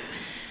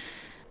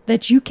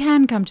that you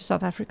can come to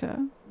South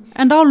Africa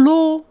and our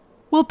law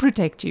will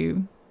protect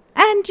you.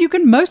 And you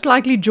can most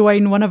likely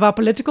join one of our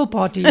political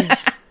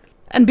parties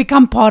and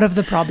become part of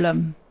the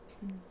problem.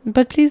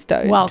 But please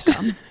don't.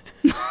 Welcome.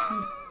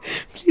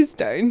 Please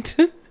don't.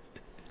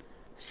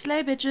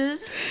 Slay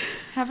bitches.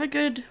 Have a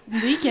good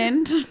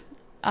weekend,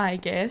 I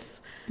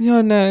guess.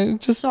 Yeah, no,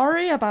 just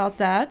Sorry about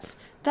that.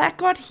 That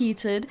got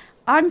heated.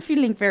 I'm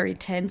feeling very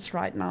tense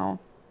right now.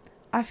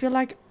 I feel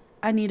like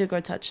I need to go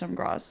touch some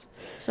grass.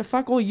 So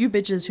fuck all you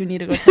bitches who need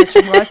to go touch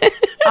some grass.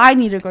 I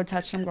need to go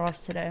touch some grass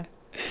today.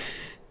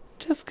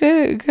 just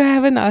go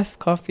have a nice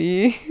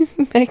coffee.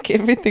 Make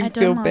everything I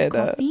feel don't like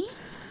better. coffee.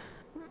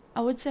 I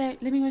would say,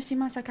 let me go see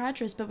my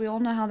psychiatrist, but we all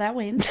know how that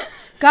went.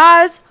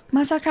 Guys,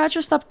 my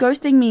psychiatrist stopped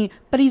ghosting me,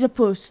 but he's a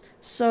puss.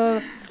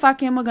 So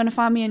fuck him, we're gonna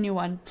find me a new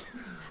one.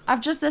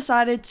 I've just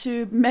decided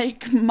to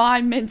make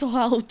my mental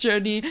health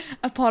journey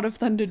a part of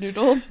Thunder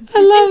Noodle.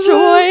 I love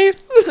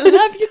Enjoy.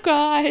 Love you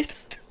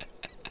guys.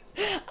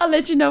 I'll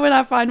let you know when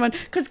I find one.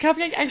 Because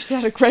Cupcake actually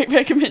had a great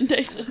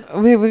recommendation.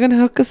 We're gonna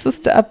hook a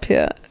sister up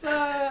here.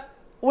 So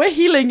we're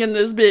healing in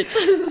this bitch.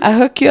 I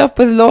hook you up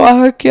with law. I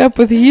hook you up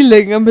with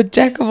healing. I'm a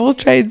jack of all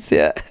trades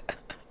here.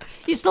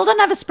 You still don't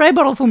have a spray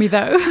bottle for me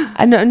though.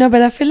 I know, no,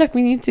 but I feel like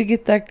we need to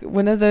get like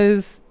one of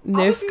those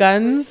Nerf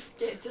guns,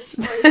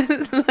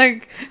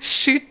 like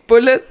shoot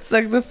bullets,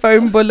 like the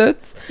foam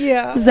bullets.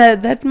 Yeah.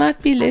 That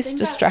might be I less think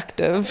that- I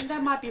destructive. think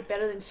that might be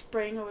better than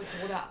spraying her with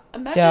water.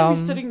 Imagine Yeah. me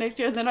sitting next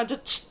to you and then I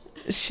just...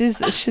 She's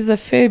a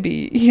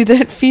Furby. You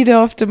don't feed her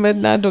after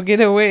midnight or get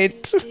her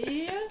wet.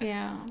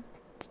 Yeah.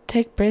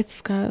 Take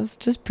breaths, guys.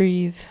 Just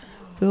breathe.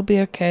 We'll be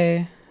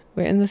okay.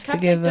 We're in this Cupcake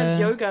together. does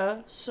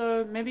yoga,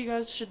 so maybe you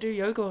guys should do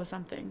yoga or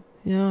something.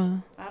 Yeah.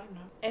 I don't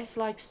know. S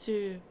likes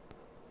to...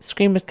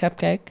 Scream at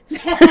Cupcake.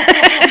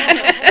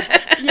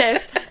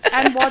 Yes,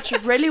 and watch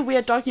really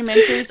weird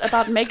documentaries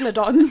about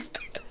megalodons.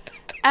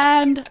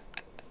 And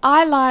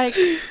I like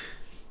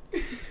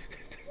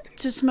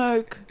to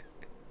smoke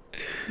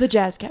the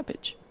jazz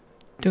cabbage.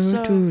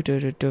 So,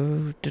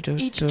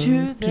 each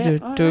to their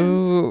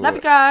own. Love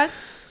you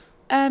guys.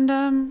 And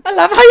I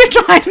love how you're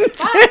trying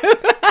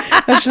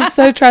to. I should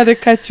so try to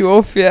cut you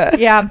off here.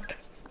 Yeah.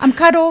 I'm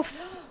cut off.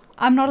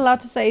 I'm not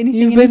allowed to say anything.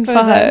 You've any been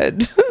further.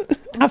 fired.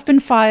 I've been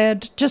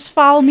fired. Just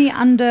file me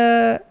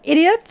under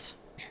idiot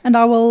and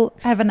I will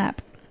have a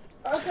nap.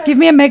 Just give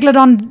me a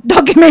Megalodon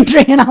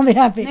documentary and I'll be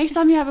happy. next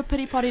time you have a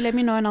pity party, let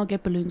me know and I'll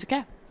get balloons,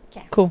 okay?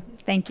 Cool.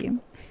 Thank you.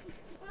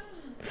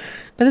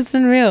 But it's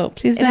been real.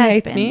 Please It don't has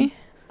hate been. me.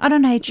 I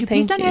don't hate you.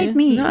 Please Thank don't you. hate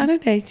me. No, I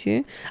don't hate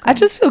you. I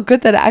just feel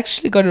good that I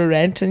actually got a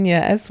rant in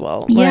here as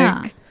well. Yeah.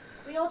 Like,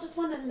 We all just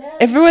want to live.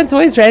 everyone's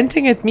always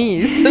ranting at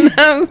me. So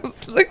now I'm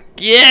just like,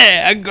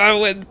 yeah, I got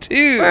one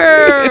too.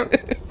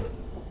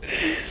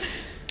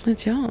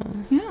 But yeah,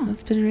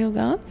 it's been real,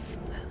 guys.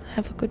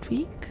 Have a good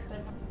week.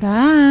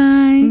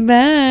 Bye.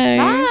 Bye.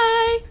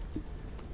 Bye.